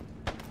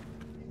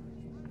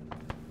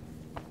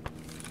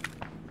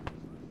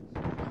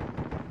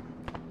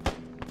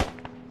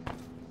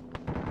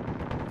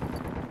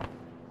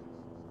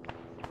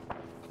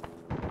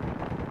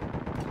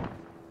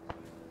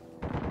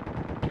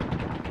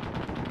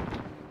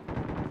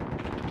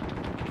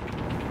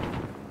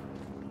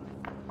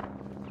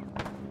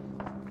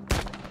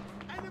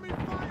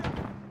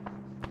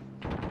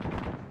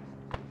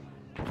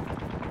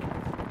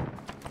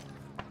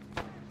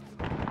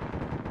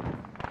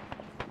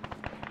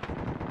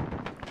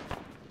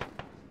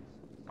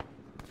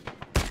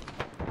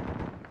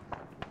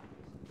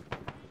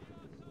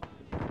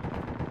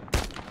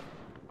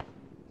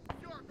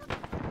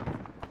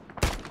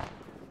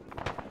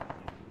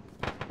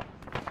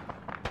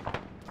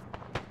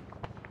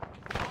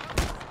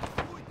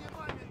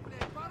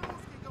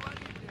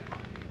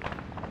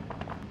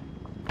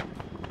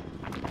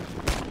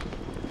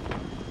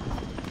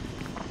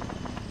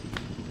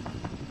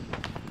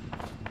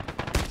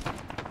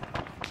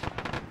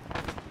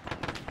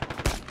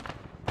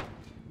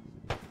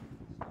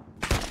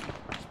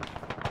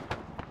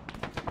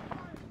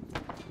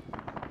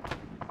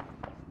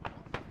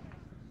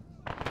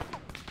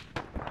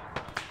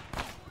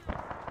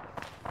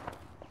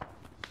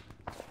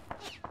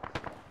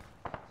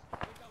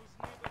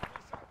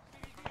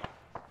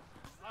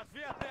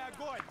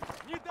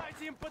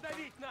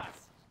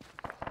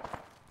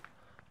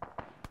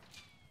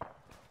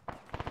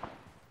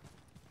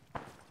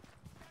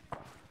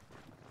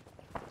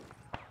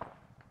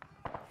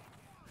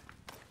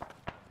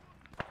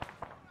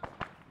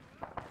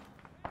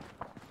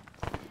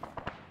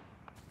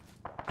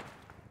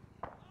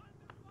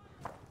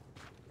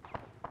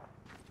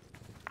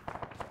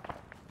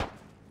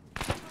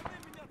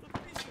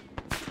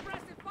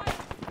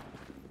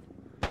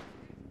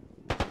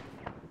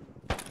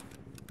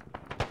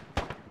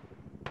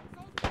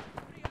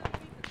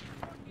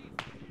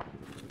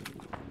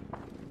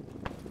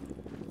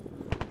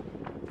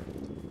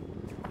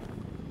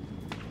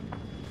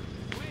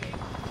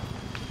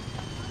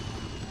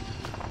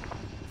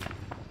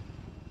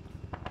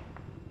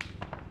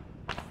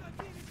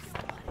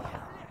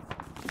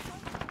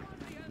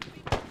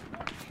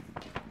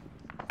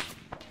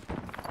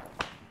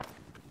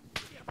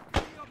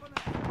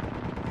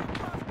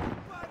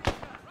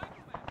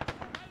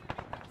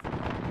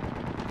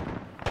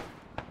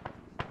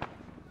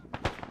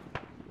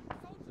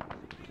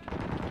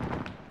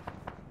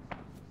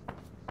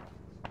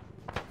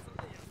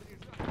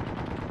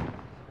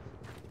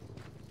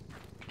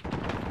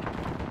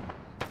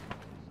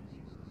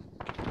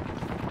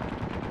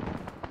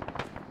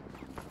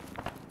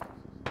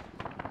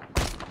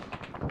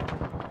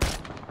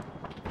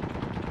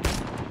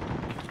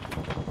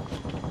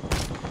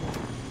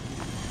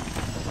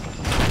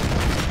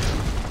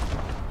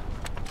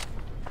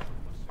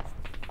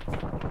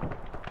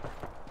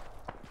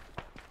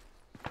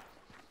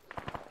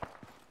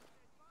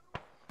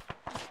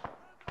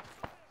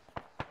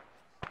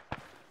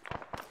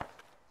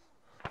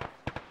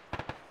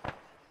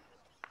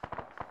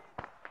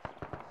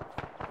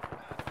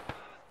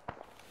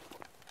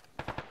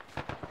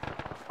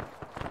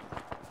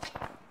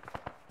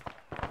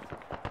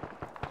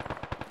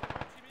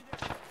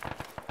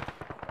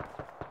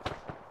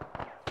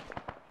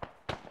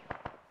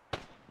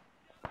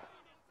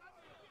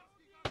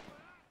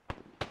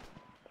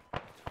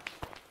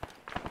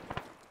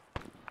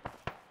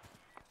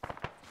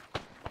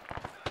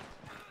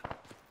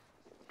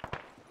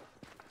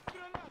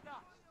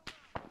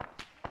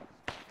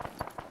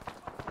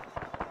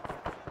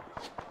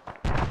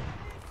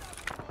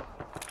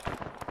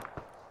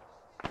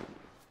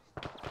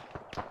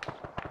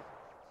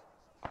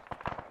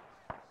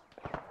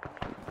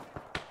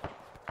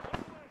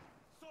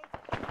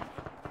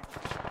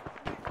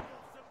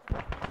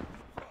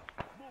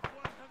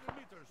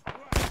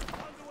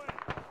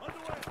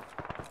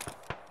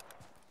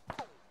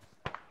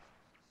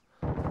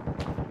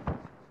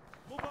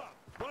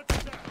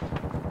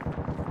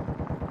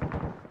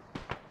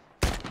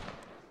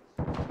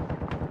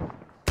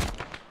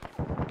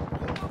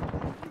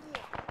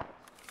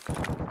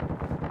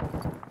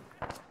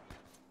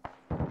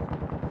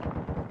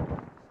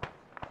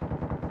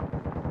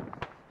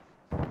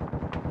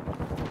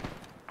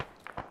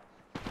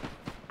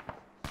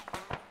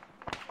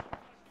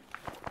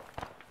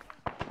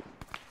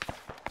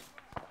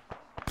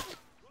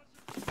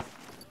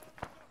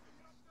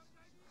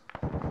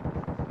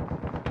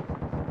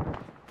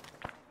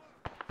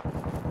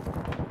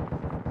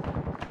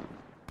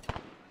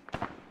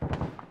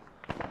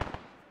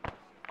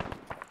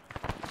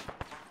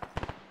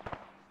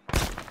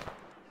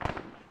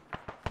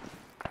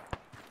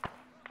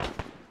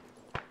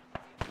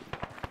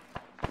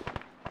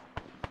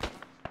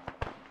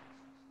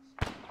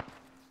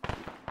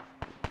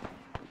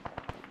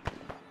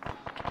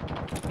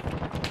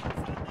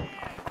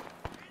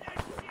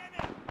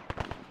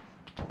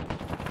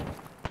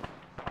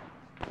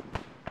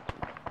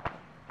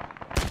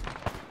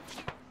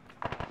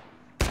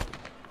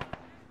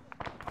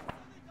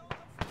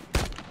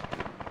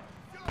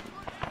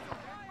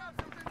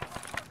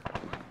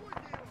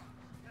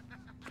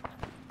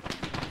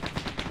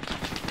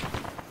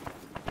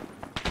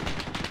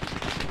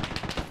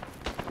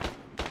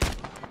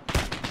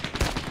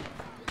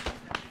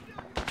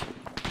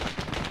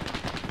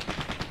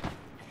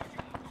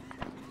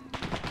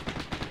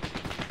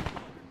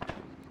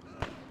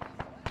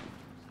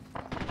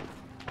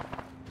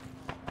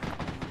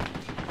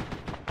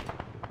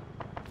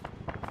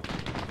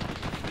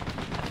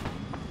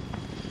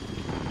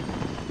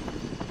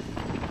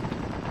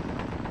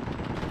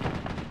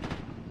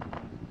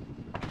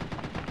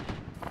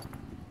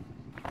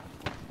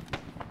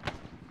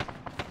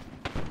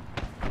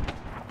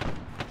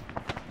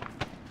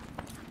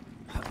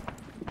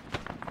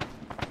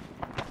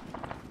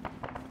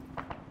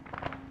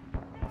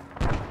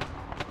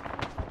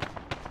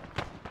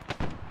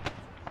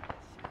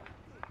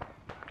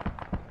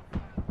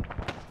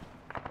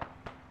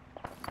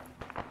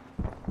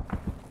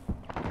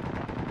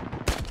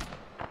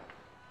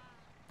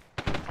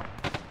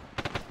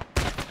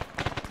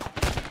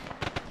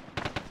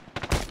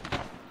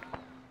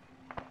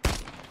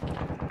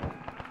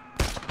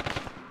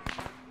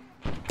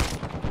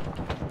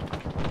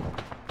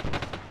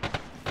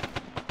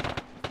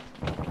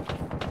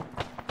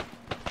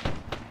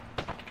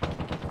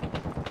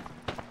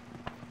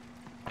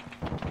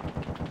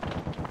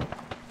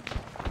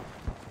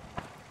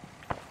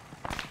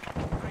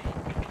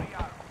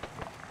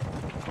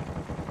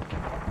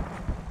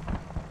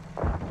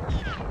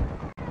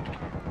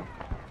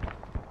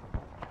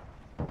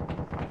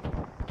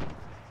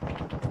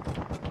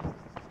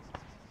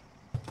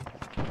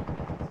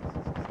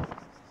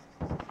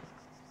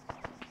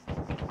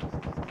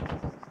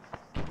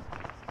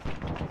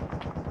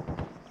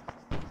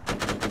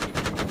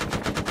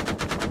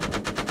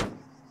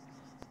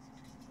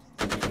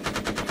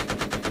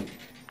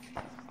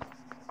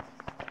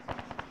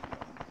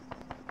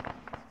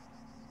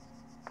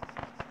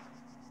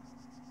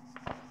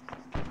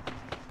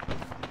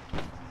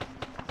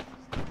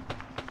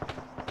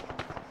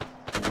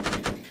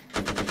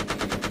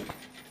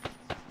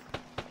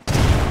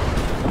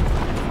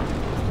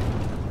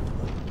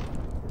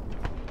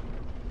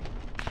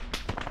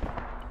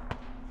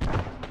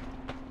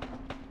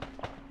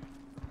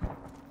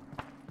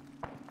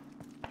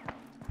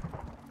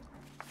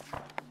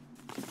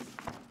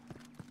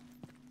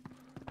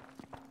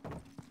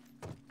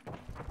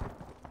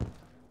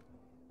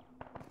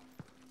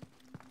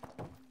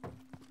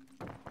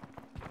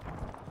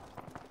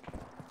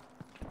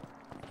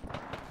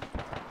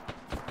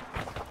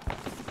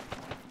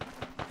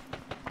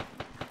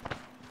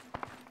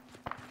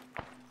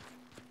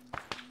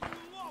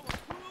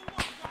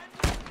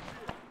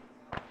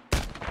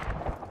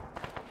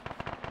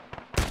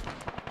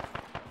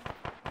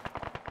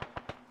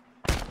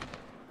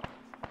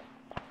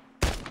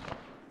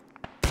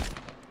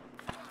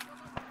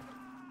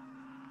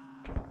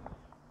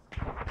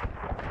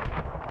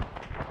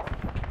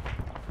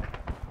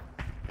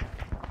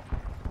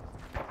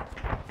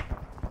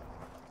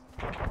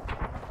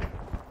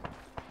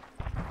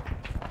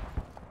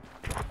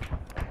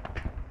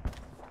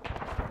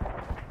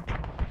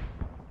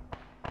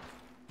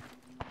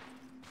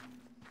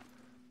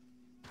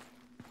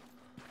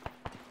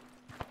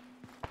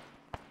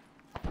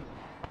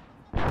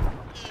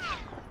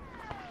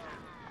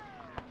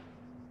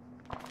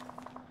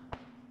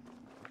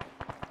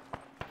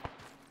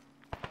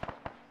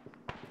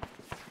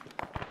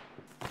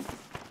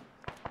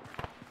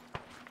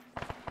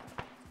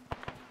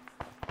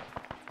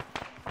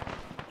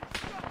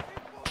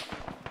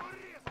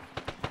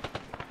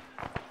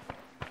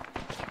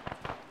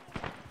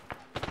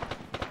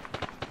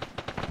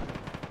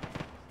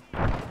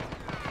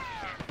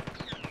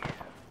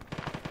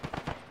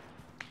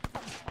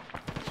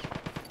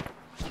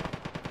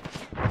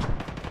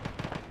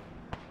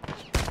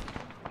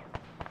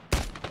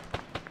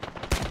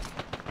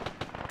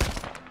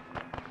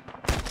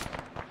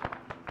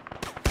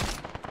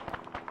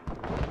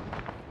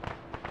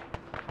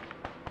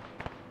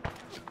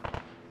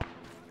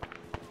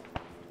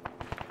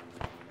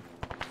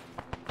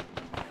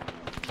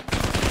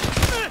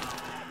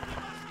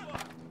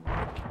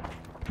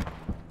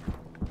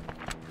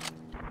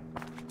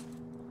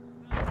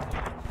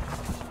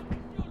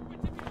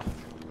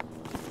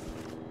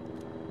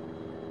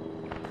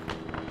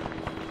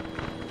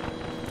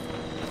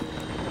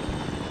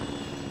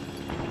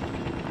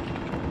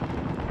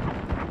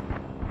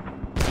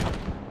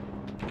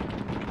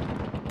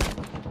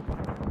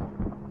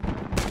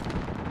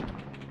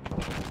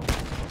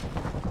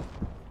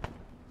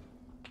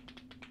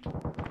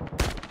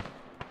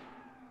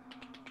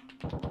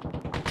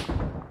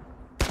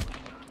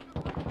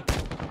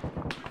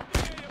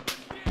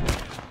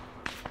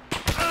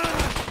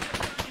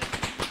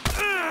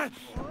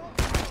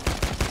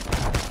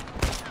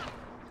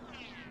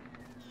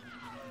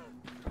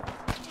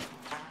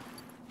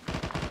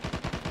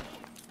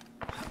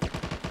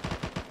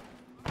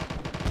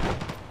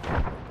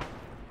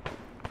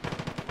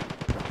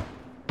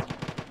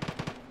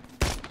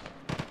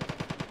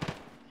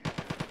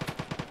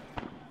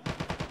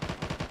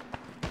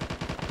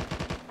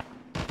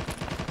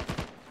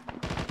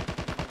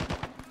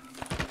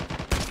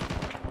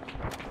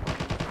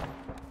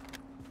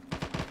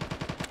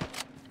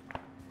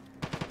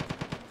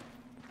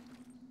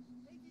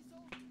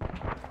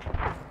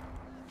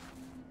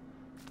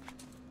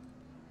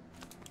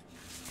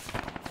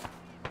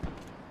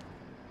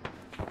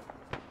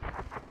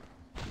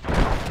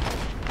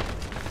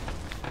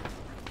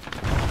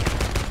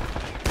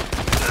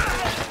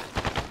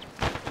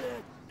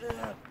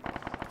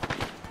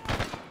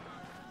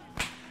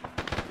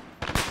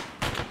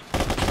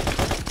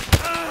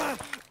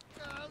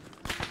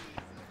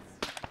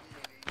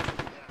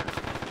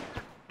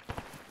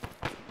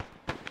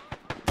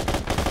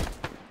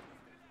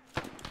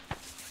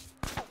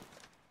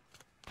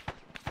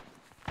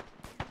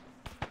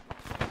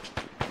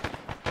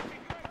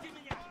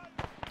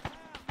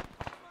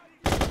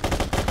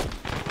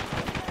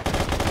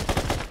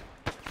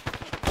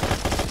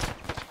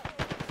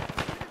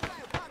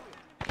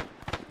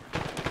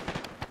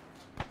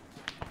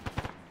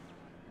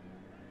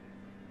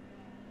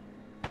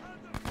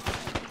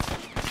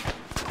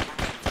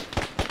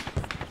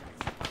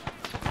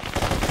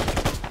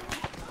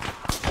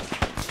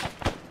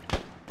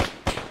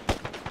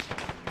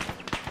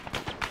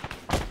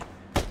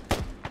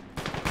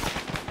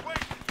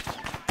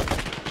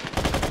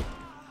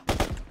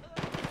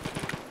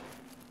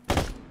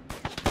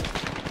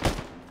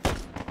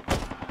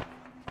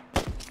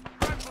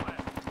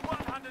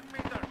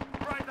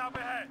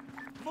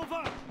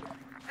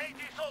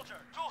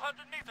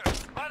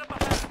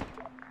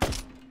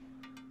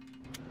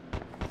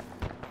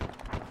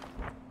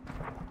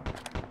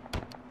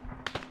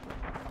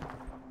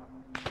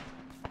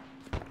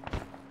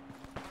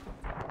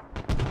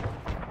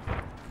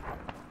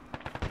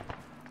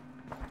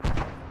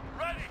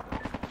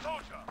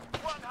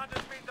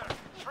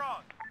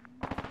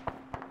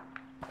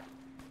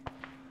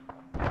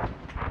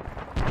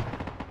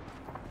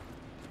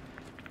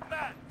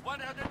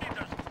 100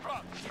 meters,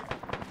 front.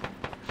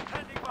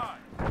 Standing by.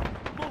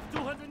 Move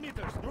 200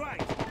 meters,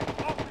 right.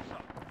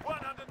 Officer,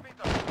 100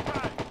 meters,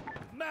 right.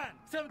 Man,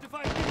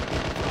 75 meters,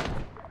 front.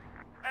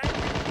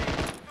 NPC,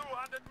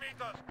 200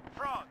 meters,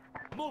 front.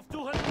 Move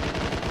 200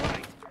 meters,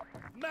 right.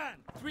 Man,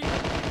 300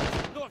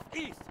 meters,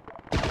 northeast.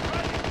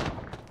 Ready.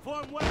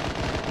 Form well.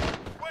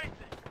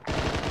 Waiting.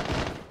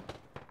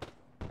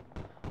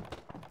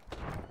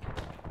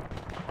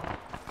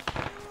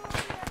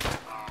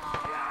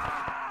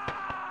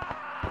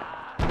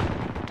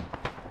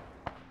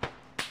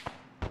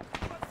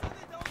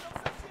 Пацаны, да он там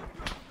совсем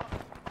ёбаный.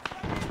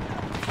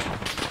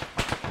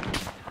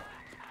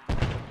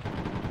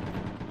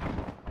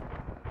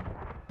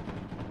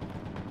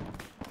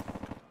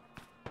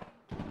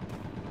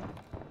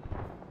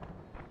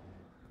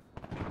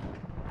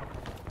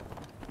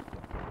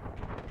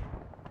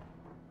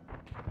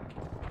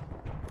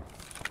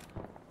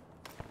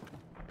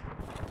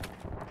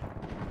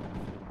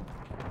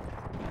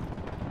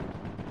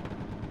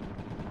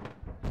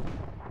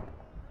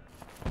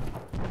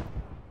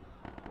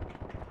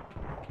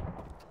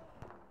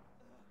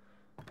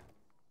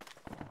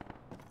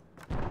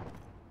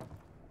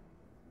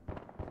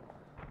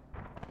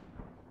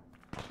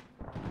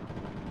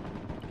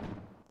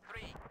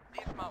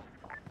 Dismount.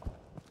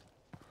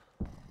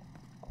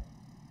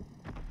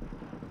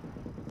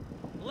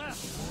 Left,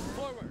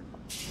 forward.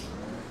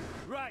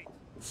 Right.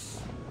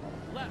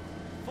 Left,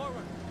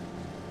 forward.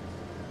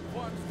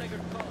 Form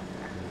staggered column.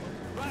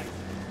 Right.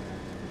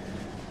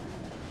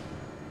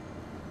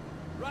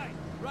 Right,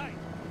 right.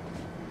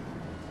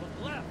 Look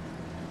left.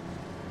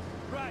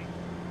 Right.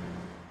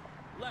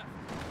 Left.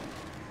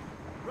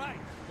 Right,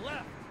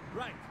 left,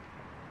 right.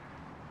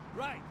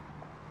 Right.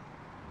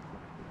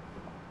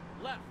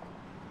 Left.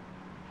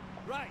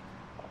 Right.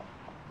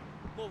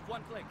 Move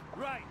one click.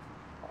 Right.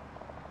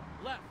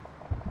 Left.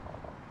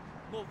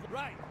 Move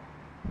right.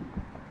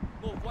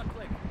 Move one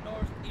click.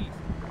 Northeast.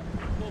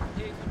 Move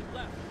 800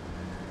 left.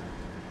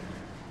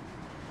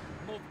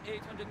 Move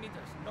 800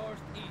 meters.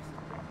 Northeast.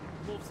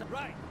 Move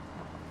right.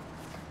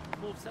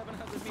 Move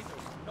 700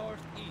 meters.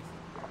 Northeast.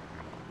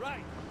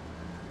 Right.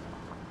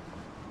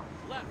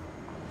 Left.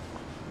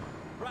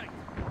 Right.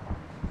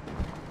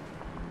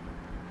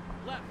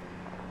 Left.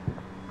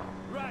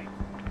 Right.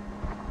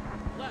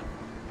 Left.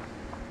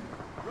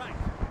 Right.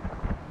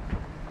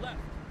 Left.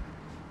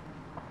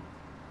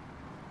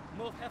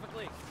 Move half a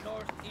click.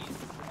 Northeast.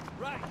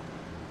 Right.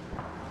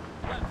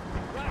 Left.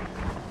 Right.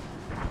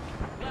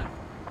 Left.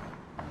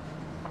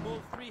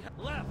 Move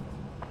left.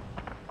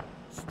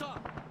 Stop.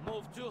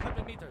 Move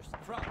 200 meters.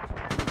 Front. Move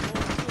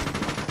 200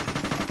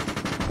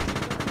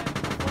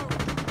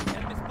 forward.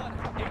 Enemy spotted.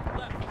 8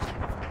 left.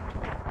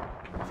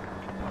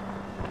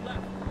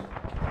 Left.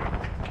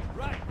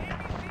 Right.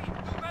 NPC,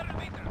 200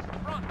 meters,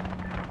 front.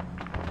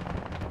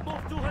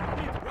 Move 200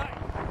 meters. Right.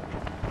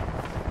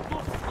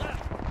 Move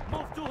left.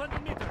 Move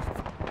 200 meters.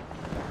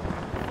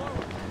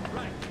 Forward.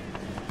 Right.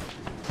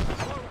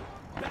 Forward.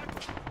 Back.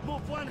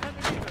 Move 100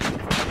 meters.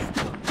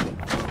 Stop.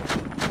 Forward.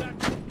 Back.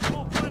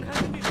 Move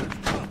 100 meters.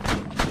 Stop.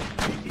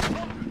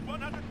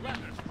 100 Left.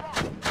 meters, front.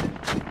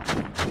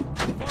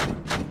 Forward.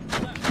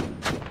 Left.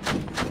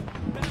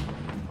 Back.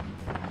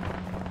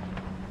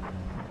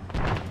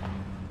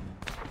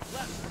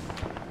 Left.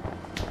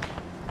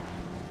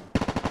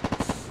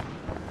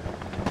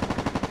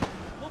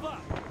 Move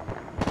up.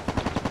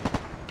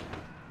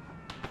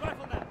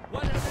 Rifleman,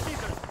 100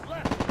 meters.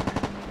 Left.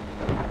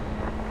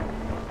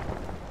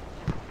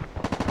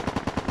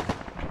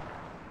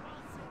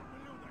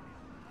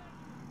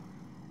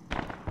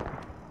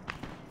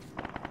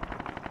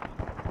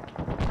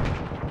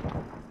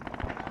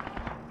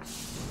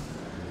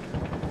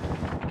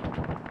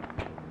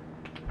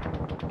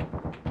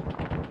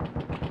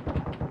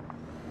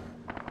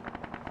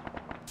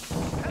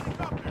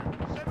 Helicopter,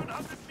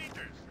 700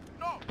 meters,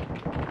 no.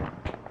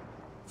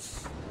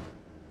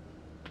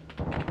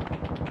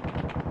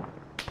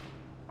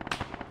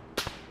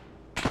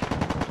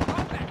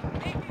 Contact,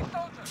 Navy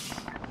soldiers.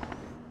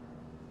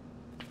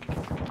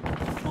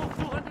 Move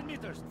 200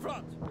 meters.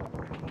 Front.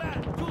 Man,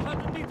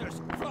 200 meters.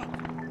 Front.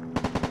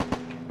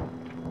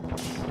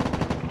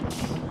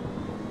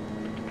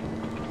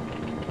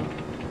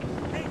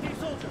 AT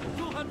soldier,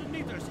 200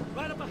 meters.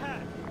 Right up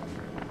ahead.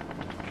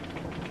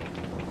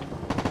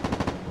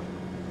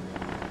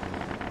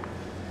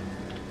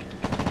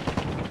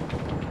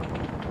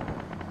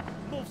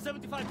 Move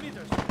 75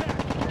 meters. Back.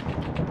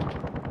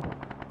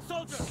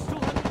 Soldier,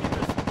 200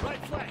 meters.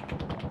 Right flank.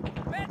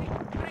 Medic,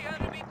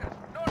 300 meters,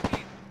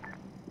 northeast.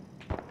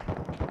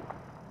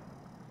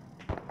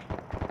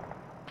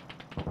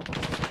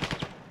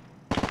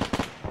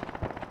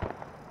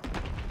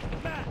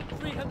 Man,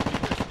 300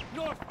 meters.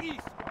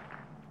 Northeast.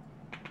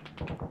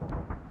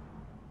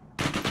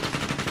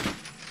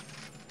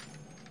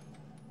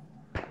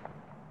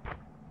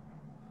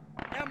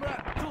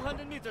 MRAP,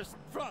 200 meters.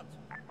 Front.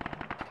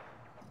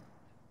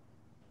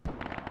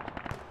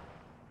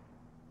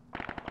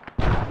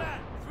 Man,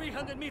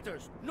 300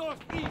 meters.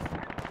 Northeast.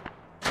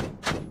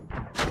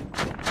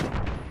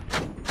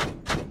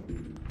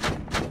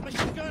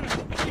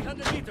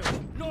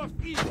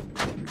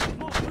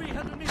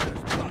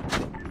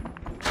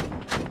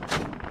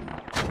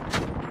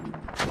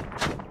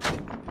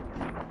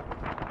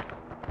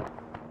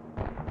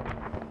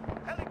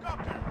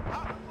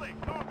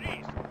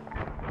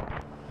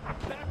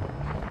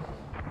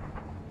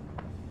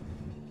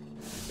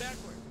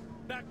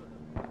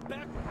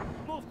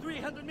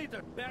 300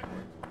 meters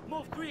backward.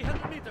 Move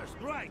 300 meters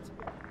right.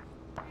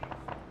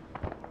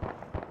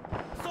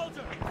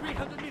 Soldier,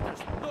 300 meters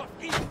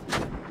northeast.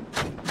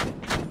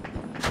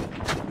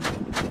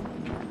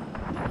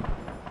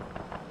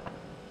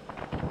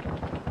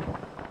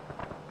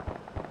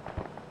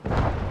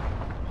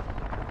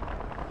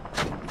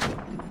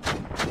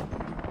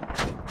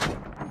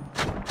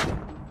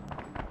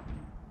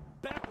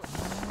 Backward.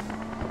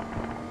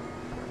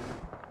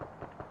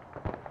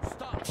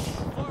 Stop.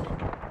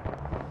 Forward.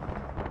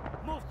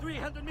 Move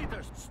 300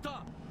 meters.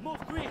 Stop. Move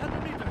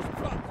 300 meters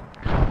front.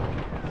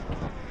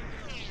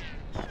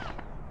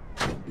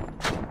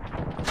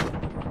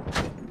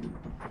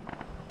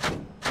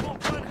 Move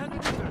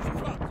 100 meters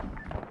front.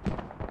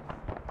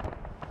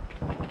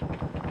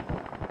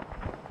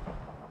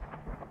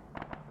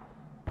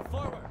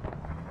 Forward.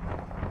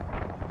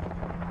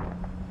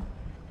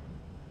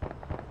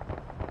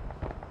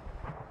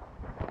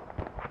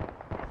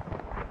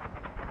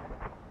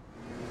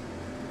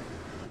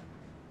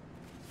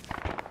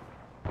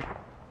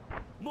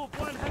 Move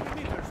 100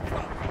 meters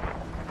front.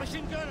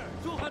 Machine gunner,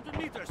 200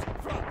 meters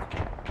front.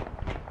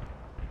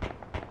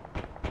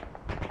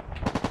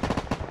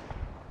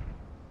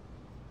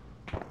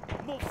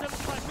 Move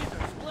 75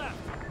 meters left.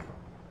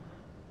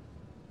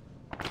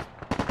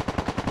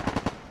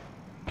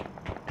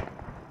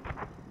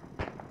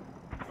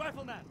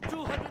 Rifleman,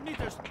 200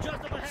 meters just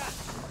up ahead.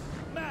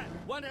 Man,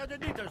 100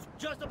 meters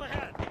just up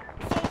ahead.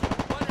 Soldier,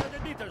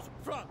 100 meters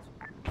front.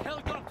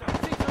 Helicopter,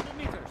 600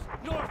 meters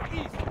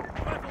northeast.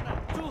 Rifleman,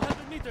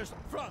 200 meters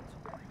front.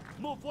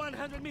 Move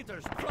 100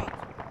 meters front.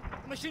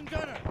 Machine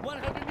gunner,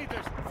 100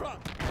 meters front.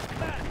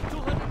 Man,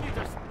 200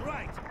 meters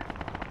right.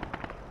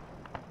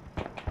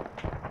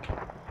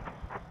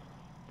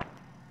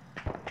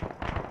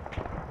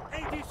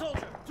 AT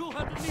soldier,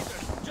 200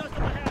 meters just up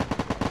ahead.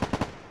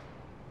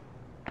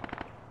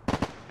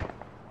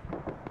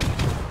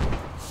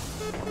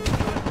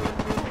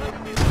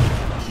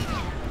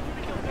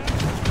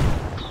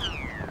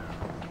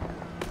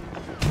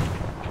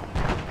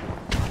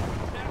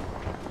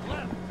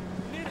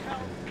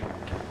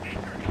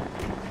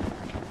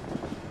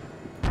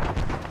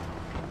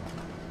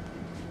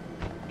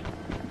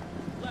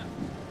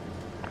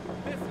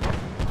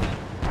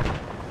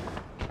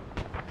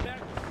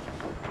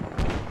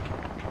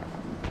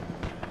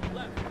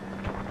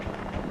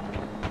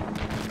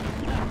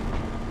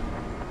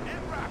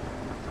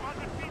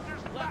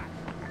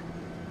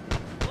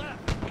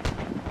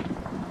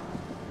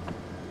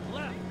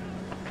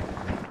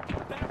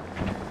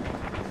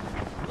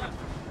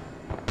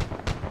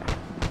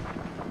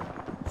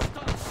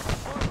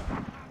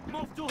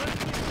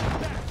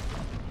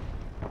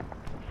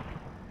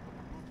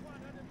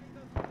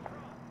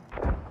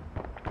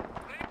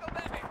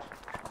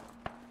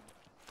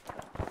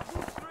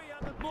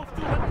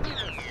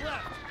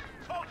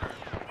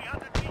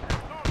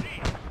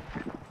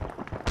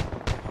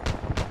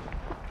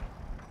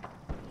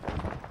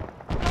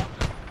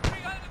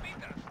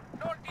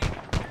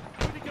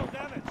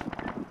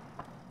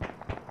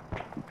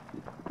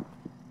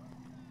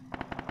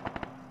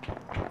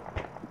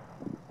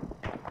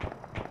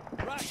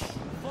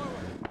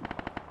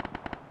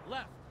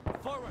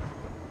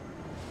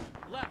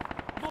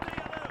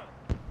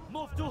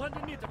 Move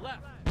 200 meters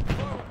left.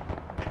 Forward.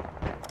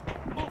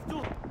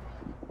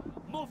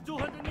 Move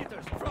 200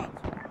 meters front.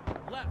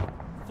 Left.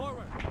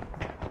 Forward.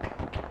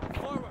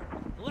 Forward.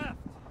 Left.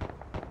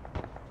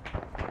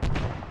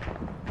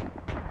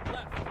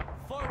 Left.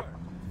 Forward.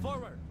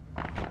 Forward.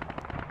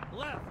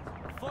 Left.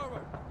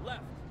 Forward.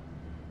 Left.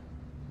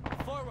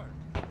 Forward.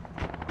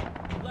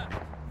 Left.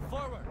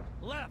 Forward.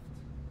 Left.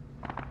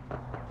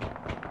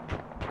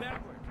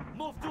 Backward.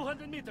 Move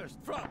 200 meters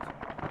front.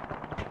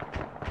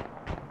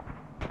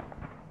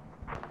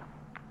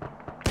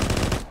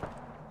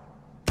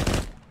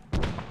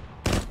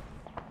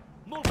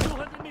 Move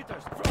 200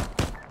 meters front.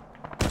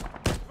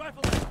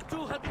 Rifleman,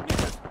 200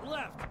 meters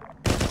left.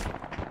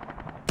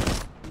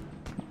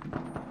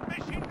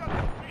 Machine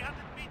gunner,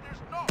 300 meters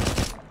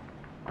north.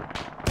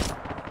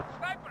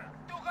 Sniper,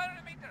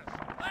 200 meters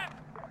left.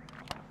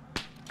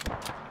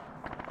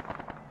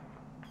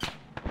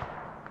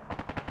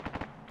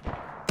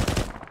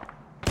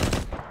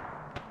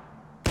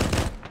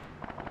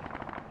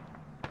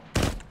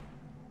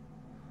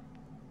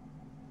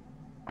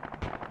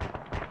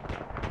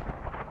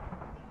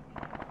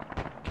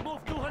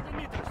 Move 200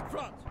 meters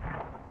front.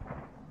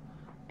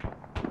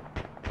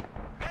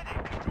 Medic,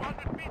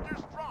 200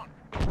 meters front.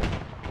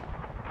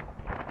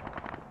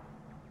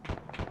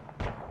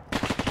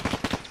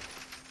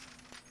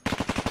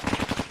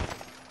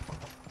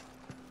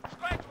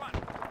 Scratch one.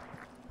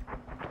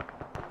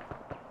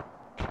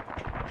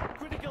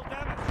 Critical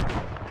damage.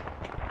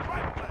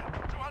 Rifleman,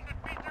 200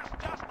 meters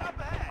just up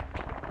ahead.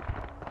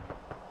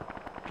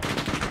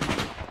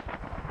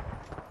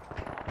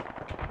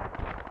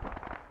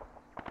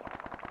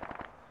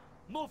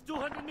 Move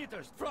 200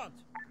 meters front.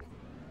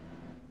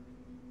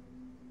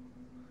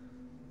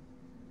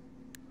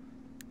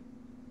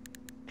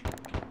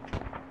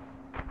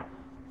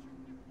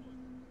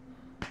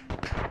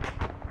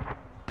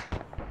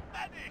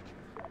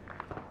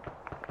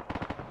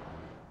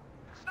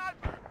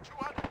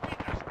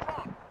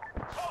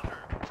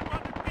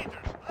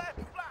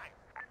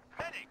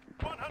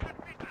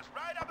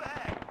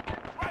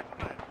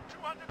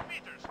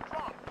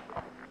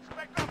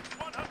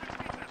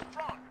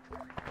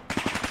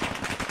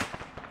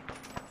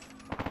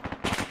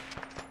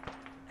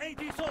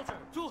 80 soldier,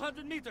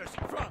 200 meters,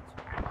 front.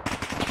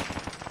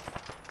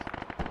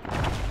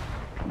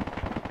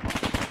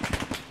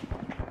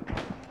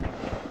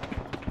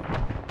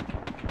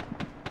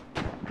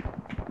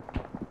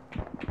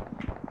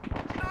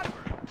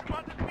 Sniper,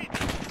 200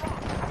 meters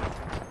front.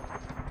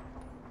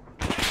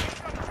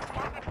 Gunner,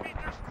 200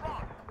 meters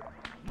front.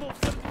 Move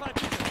 75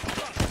 meters,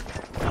 front.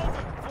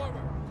 Soldier,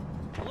 forward.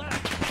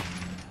 Left.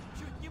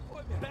 Чуть не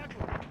помер.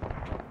 Backward.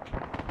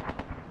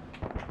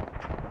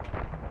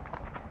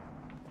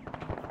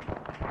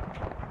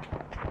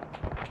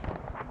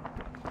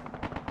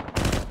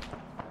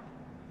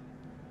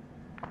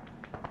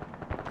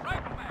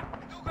 Rifleman,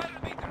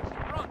 200 meters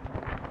front.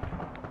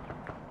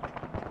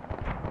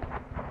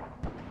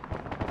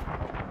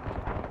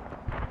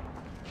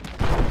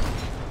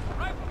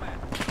 Rifleman,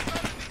 200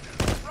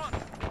 meters front.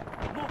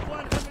 Move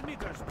 100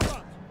 meters,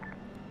 front.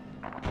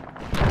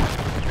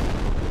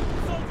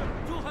 Soldier,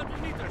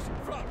 200 meters,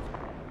 front.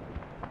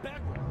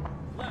 Backward,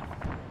 left.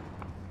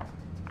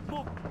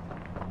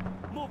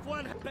 Move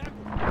one,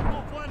 backward.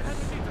 Move 100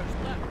 meters,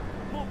 left.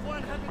 Move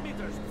 100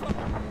 meters, front.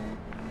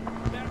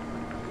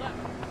 Backward, left.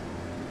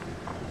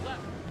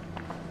 Left.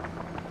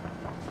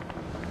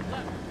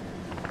 Left.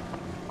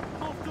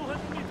 Move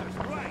 200 meters,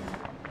 right.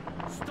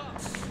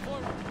 Stop,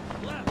 forward,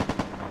 left.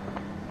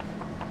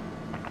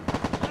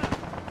 Left.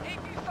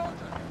 80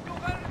 soldier,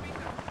 200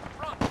 meters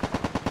front.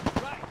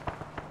 Right.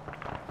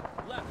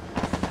 Left.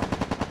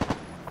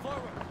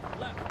 Forward.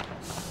 Left.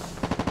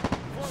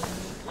 Forward.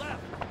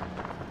 Left. Forward. Left.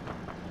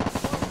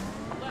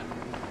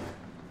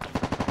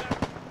 Back.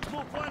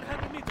 Move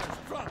 100 meters.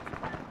 Front.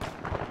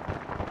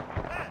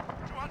 Man,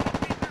 200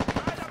 meters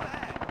right up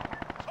ahead.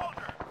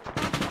 Soldier,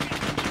 200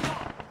 meters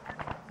front.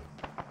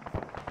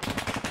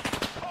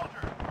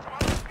 Soldier,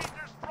 200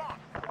 meters front.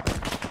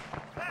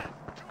 Man,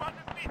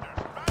 200 meters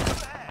right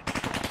up ahead.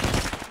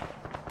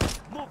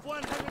 Move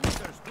 100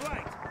 meters.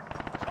 Right.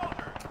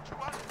 Soldier,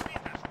 200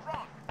 meters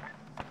front.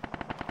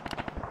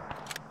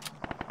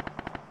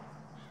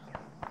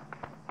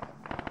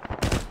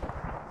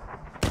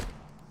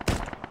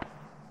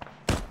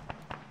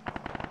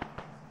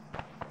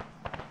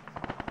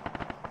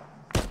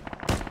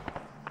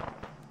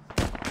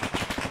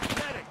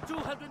 Medic.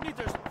 200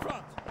 meters.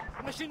 Front.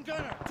 Machine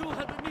gunner.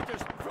 200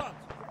 meters. Front.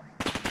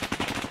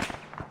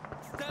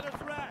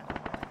 Status rat.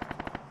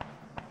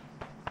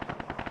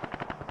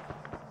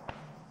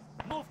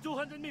 Move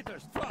 200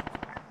 meters. Front.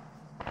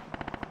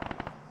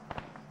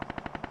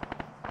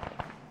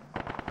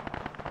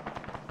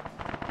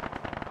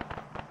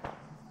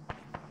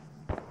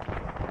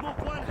 Move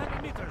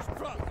 100 meters.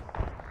 Front.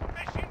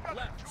 Machine gunner,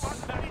 Left.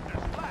 200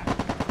 meters left.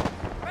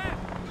 Man,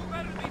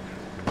 200 meters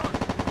front.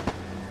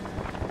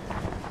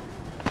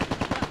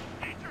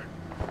 Eastern,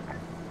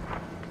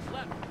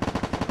 Left.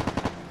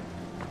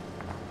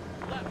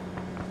 Left.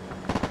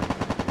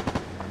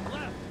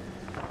 Left.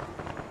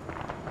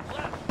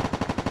 Left.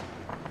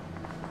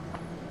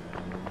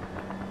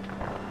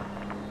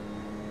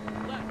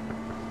 Left.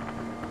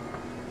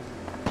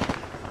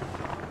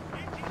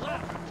 80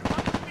 Left. soldier,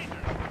 200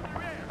 meters in the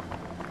rear.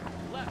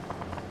 Left.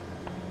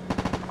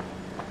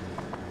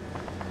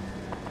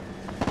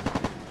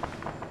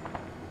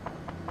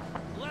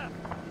 Left.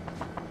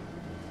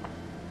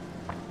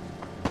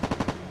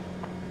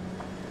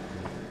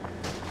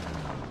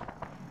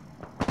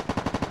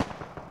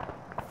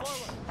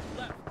 Forward.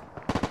 Left.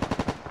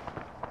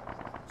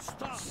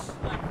 Stop.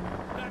 Left.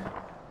 Back.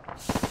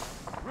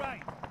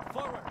 Right.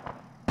 Forward.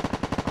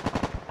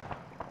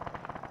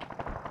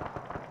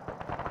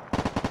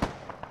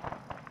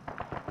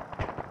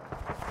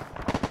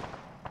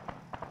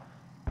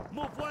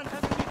 Move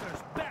 100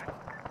 meters. Back.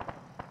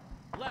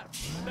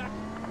 Left. Back.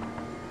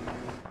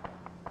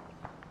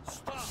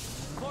 Stop.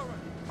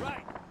 Forward.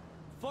 Right.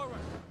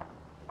 Forward.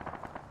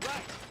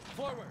 Right.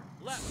 Forward.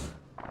 Left.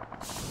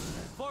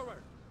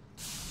 Forward.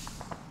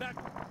 Back.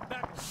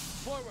 Back.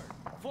 Forward.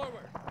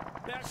 Forward.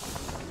 Back.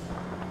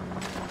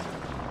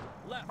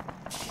 Left.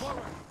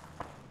 Forward.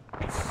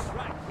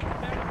 Right.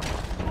 Back.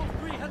 Move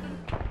 300.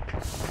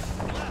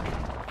 Left.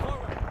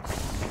 Forward.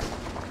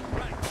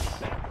 Right.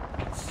 Back.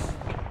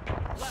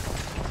 Left.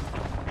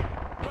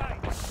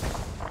 Right.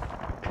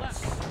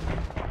 Left.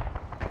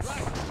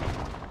 Right.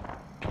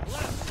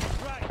 Left.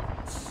 Right.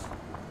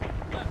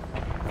 Left.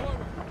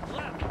 Forward.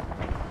 Left.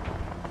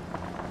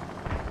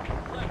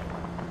 Left.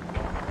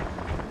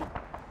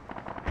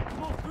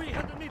 Move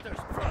 300 meters.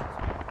 Front.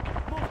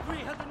 Move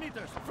 300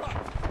 meters. Front.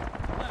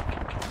 Left.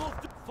 Move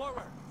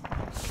forward.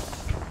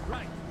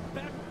 Right.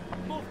 Back.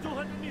 Move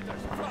 200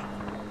 meters. Front.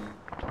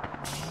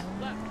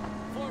 Left.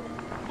 Forward.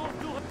 Move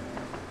 200.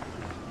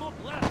 Move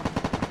left.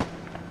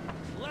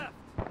 Left.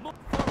 Move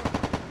forward.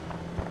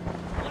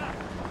 Left.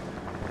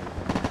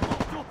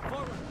 Move to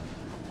forward.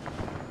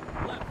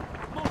 Left.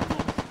 Move to.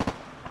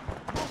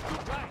 Move to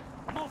right.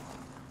 Move.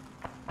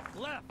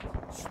 Left.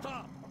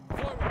 Stop.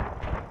 Forward.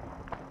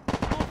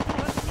 Move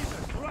 200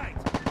 meters. Right.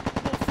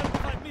 Move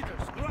 75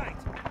 meters. Right.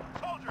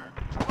 Soldier,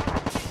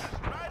 200 meters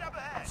right up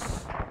ahead.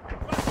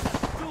 Right.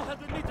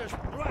 200 meters.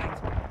 Right.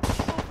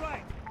 Move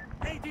right.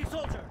 80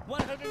 soldier.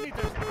 100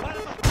 meters. Right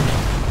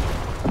above.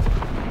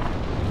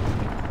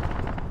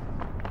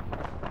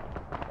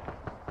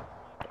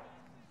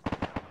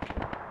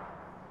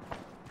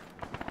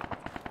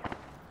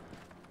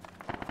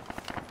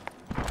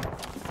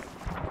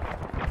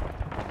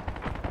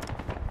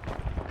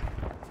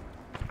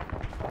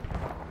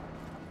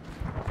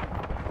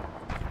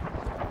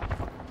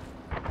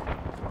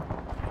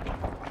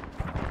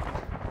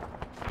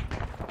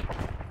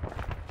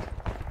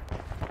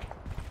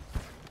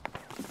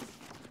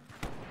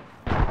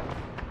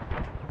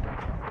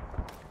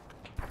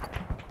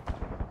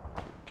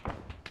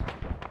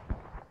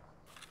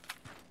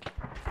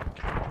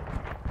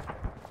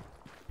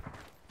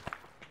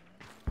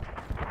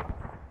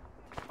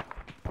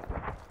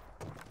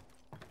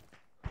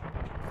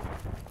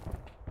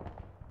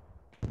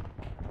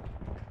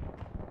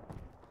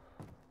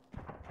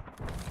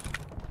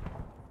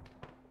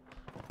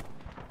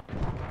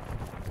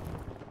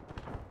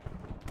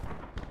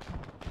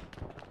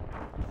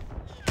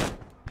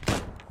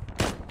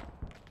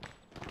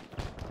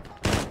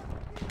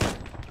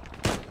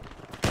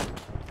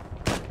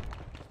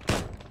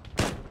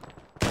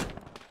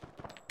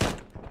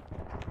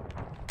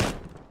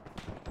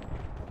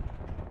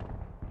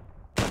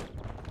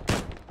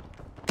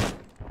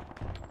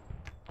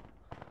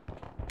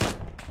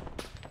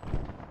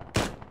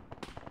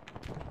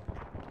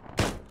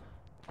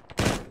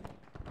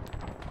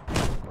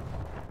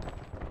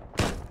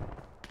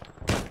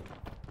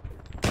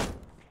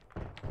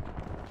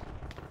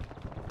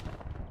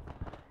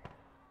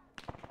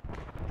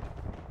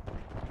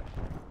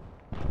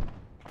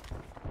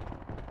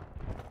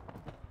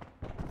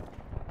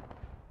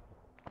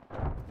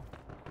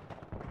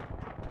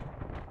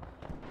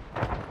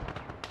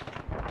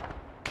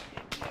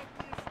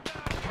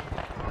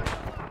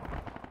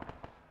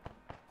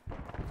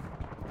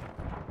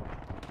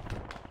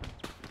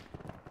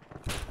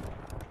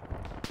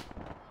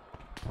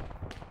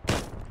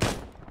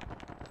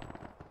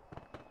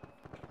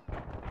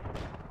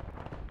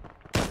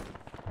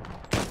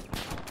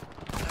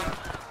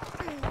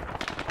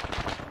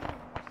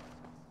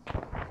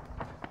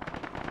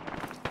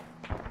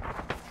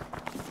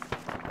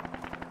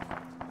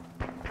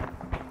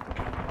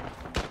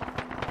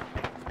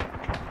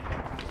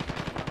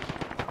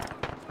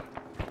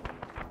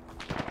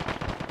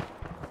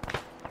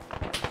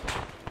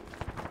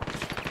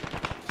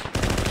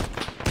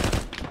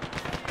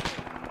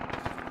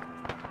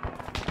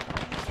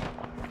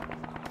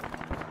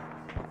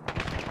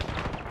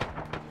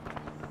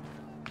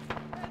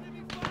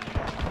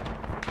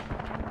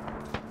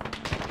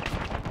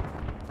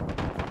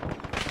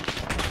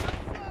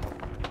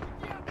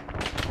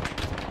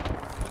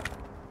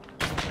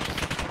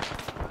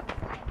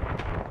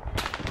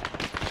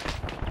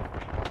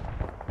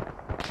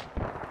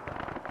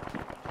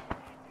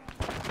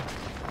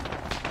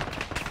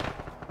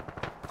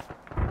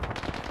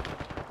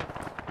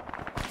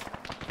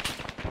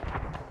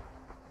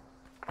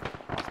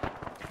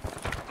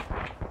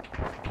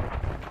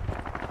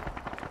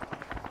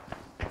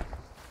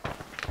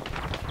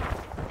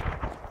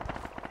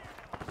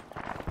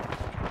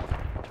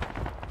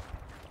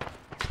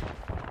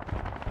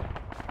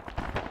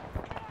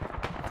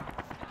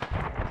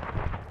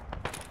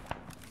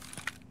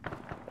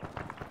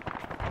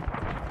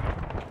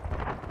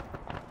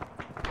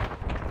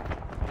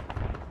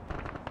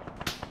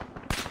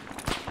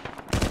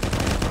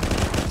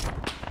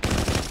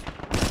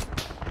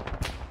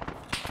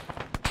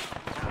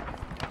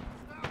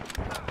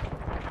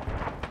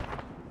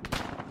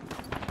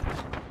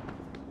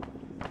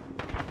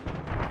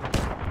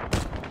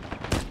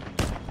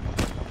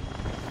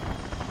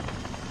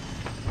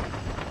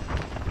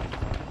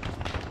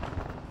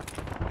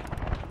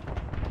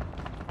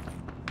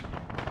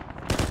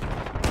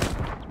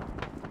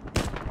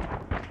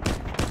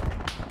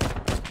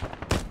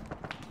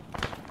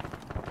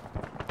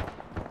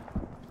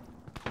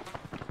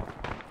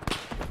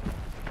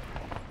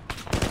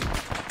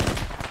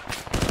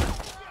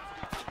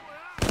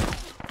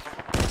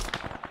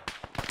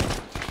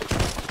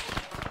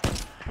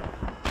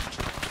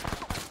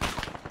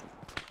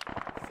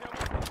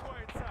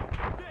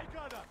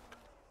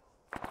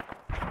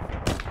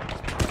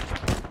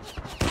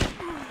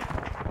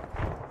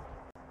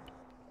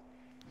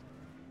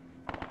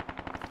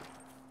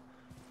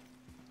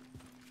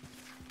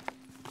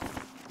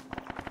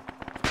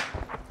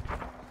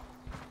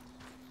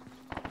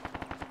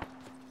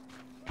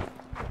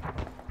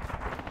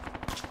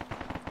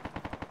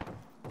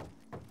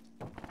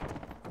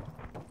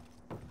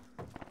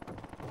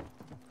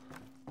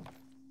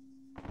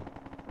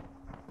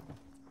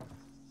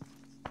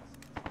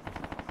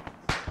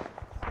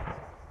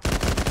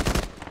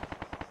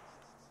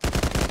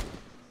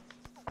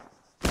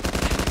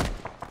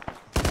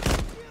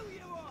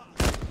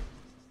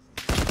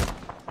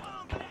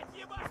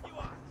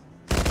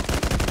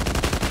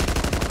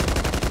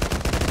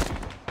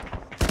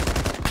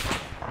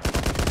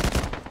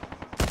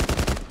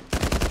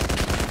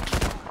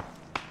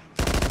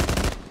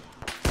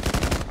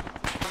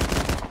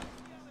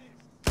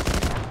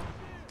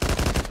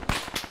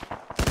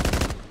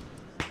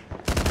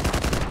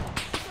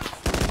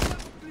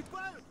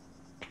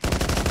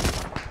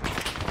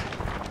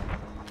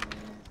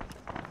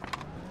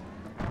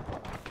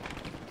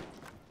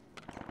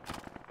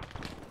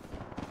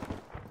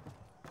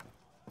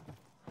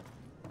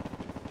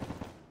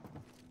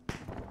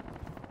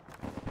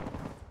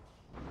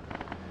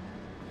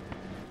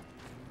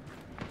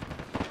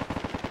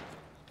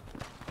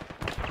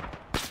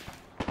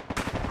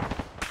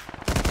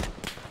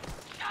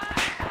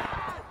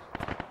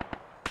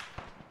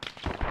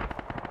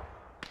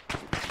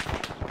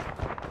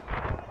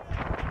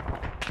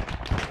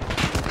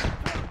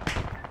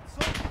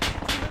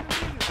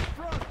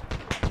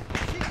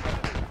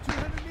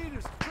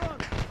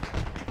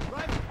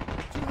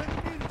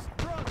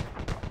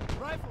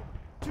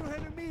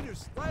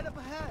 right up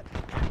ahead.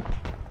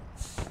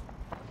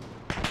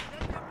 Я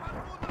тебя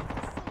порву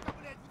нахуй, сука,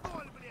 блядь,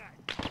 вдоль, блядь!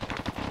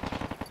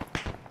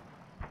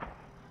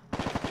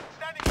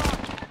 Standing by!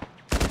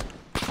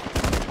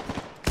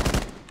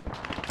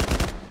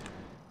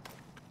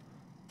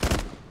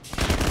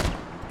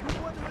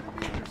 100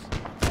 meters.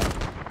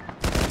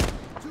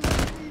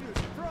 200 meters.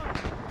 Front.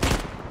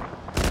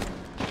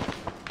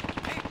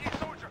 18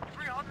 soldier,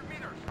 300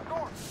 meters,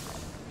 north!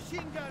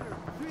 Machine gunner.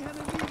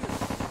 300 meters.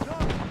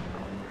 North.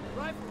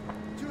 Rifle.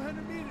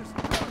 200 meters.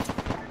 Front.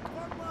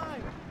 Front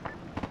line.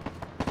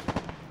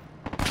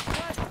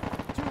 Right.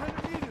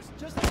 200 meters.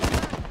 Just up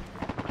ahead.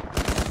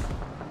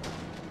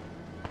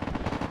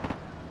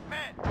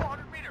 Man,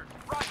 400 meters,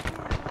 right!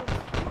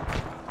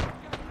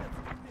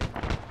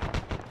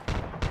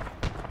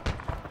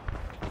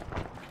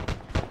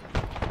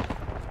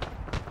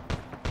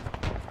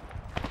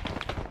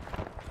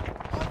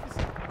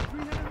 Officer.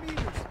 300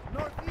 meters.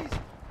 Northeast.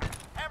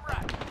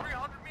 MRAP,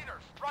 300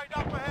 meters, right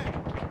up ahead!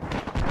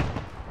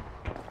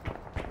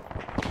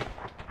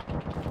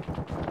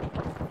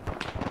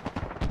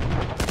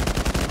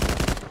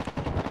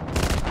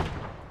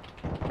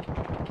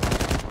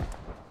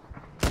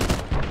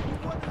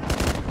 Move 100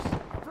 meters.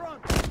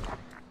 Front.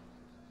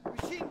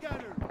 Machine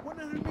gunner.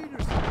 100 meters.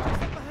 Just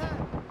up ahead.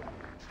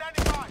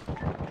 Standing by!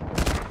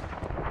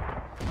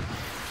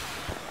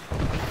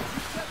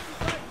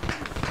 75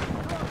 meters.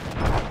 Front.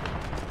 Soldier.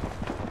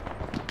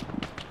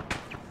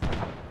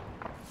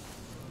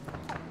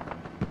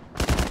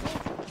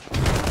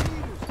 300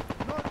 meters.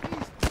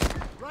 Northeast.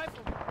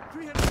 Rifle.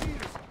 300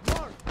 meters.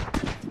 North.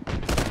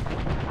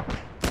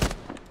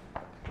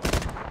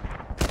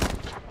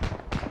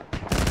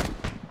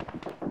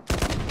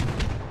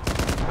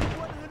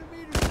 100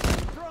 meters.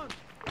 Front.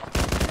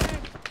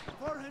 Tank.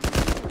 400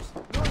 meters.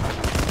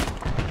 Northeast.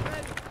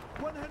 Medic.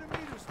 100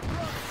 meters.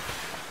 Front.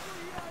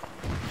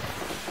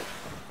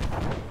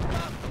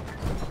 Stop.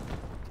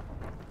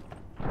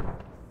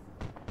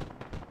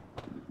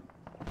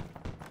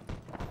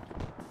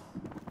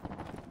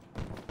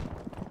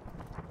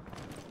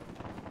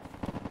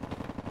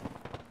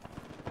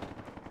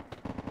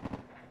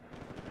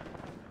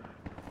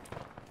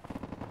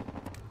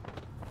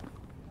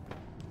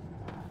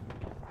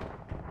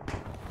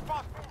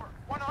 Fast mover,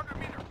 100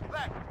 meters,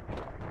 left!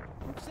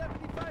 Move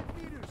 75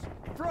 meters.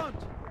 Front.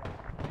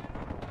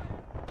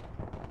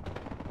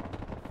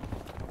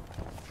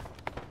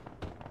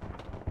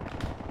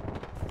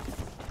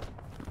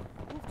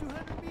 Move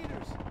 200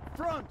 meters.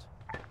 Front.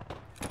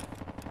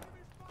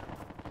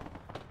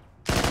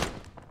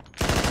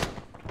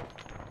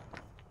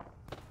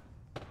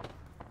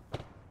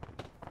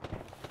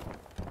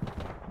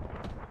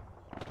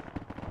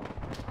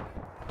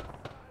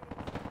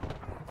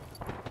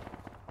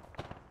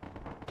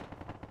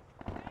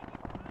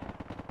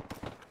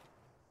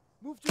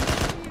 Move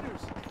 200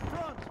 meters.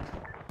 Front.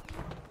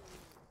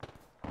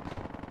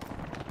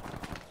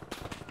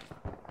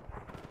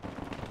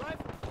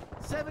 Rifle.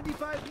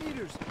 75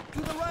 meters.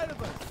 To the right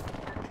of us.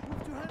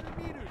 Move 200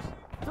 meters.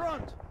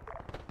 Front.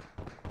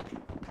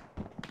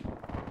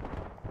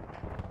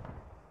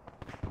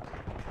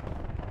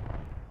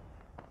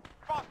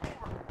 Fast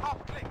mover,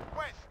 half click,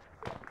 west!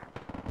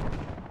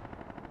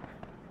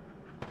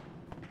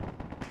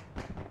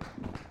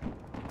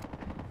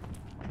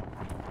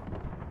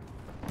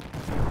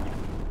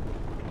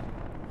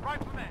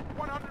 Rifleman,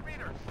 100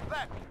 meters,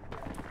 left!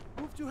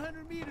 Move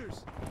 200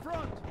 meters.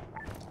 Front.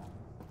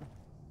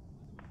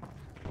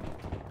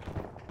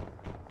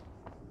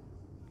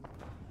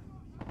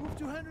 Move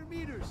 200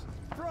 meters.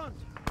 Front.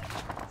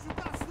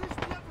 Сюда,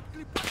 слышь, меня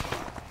подклепать!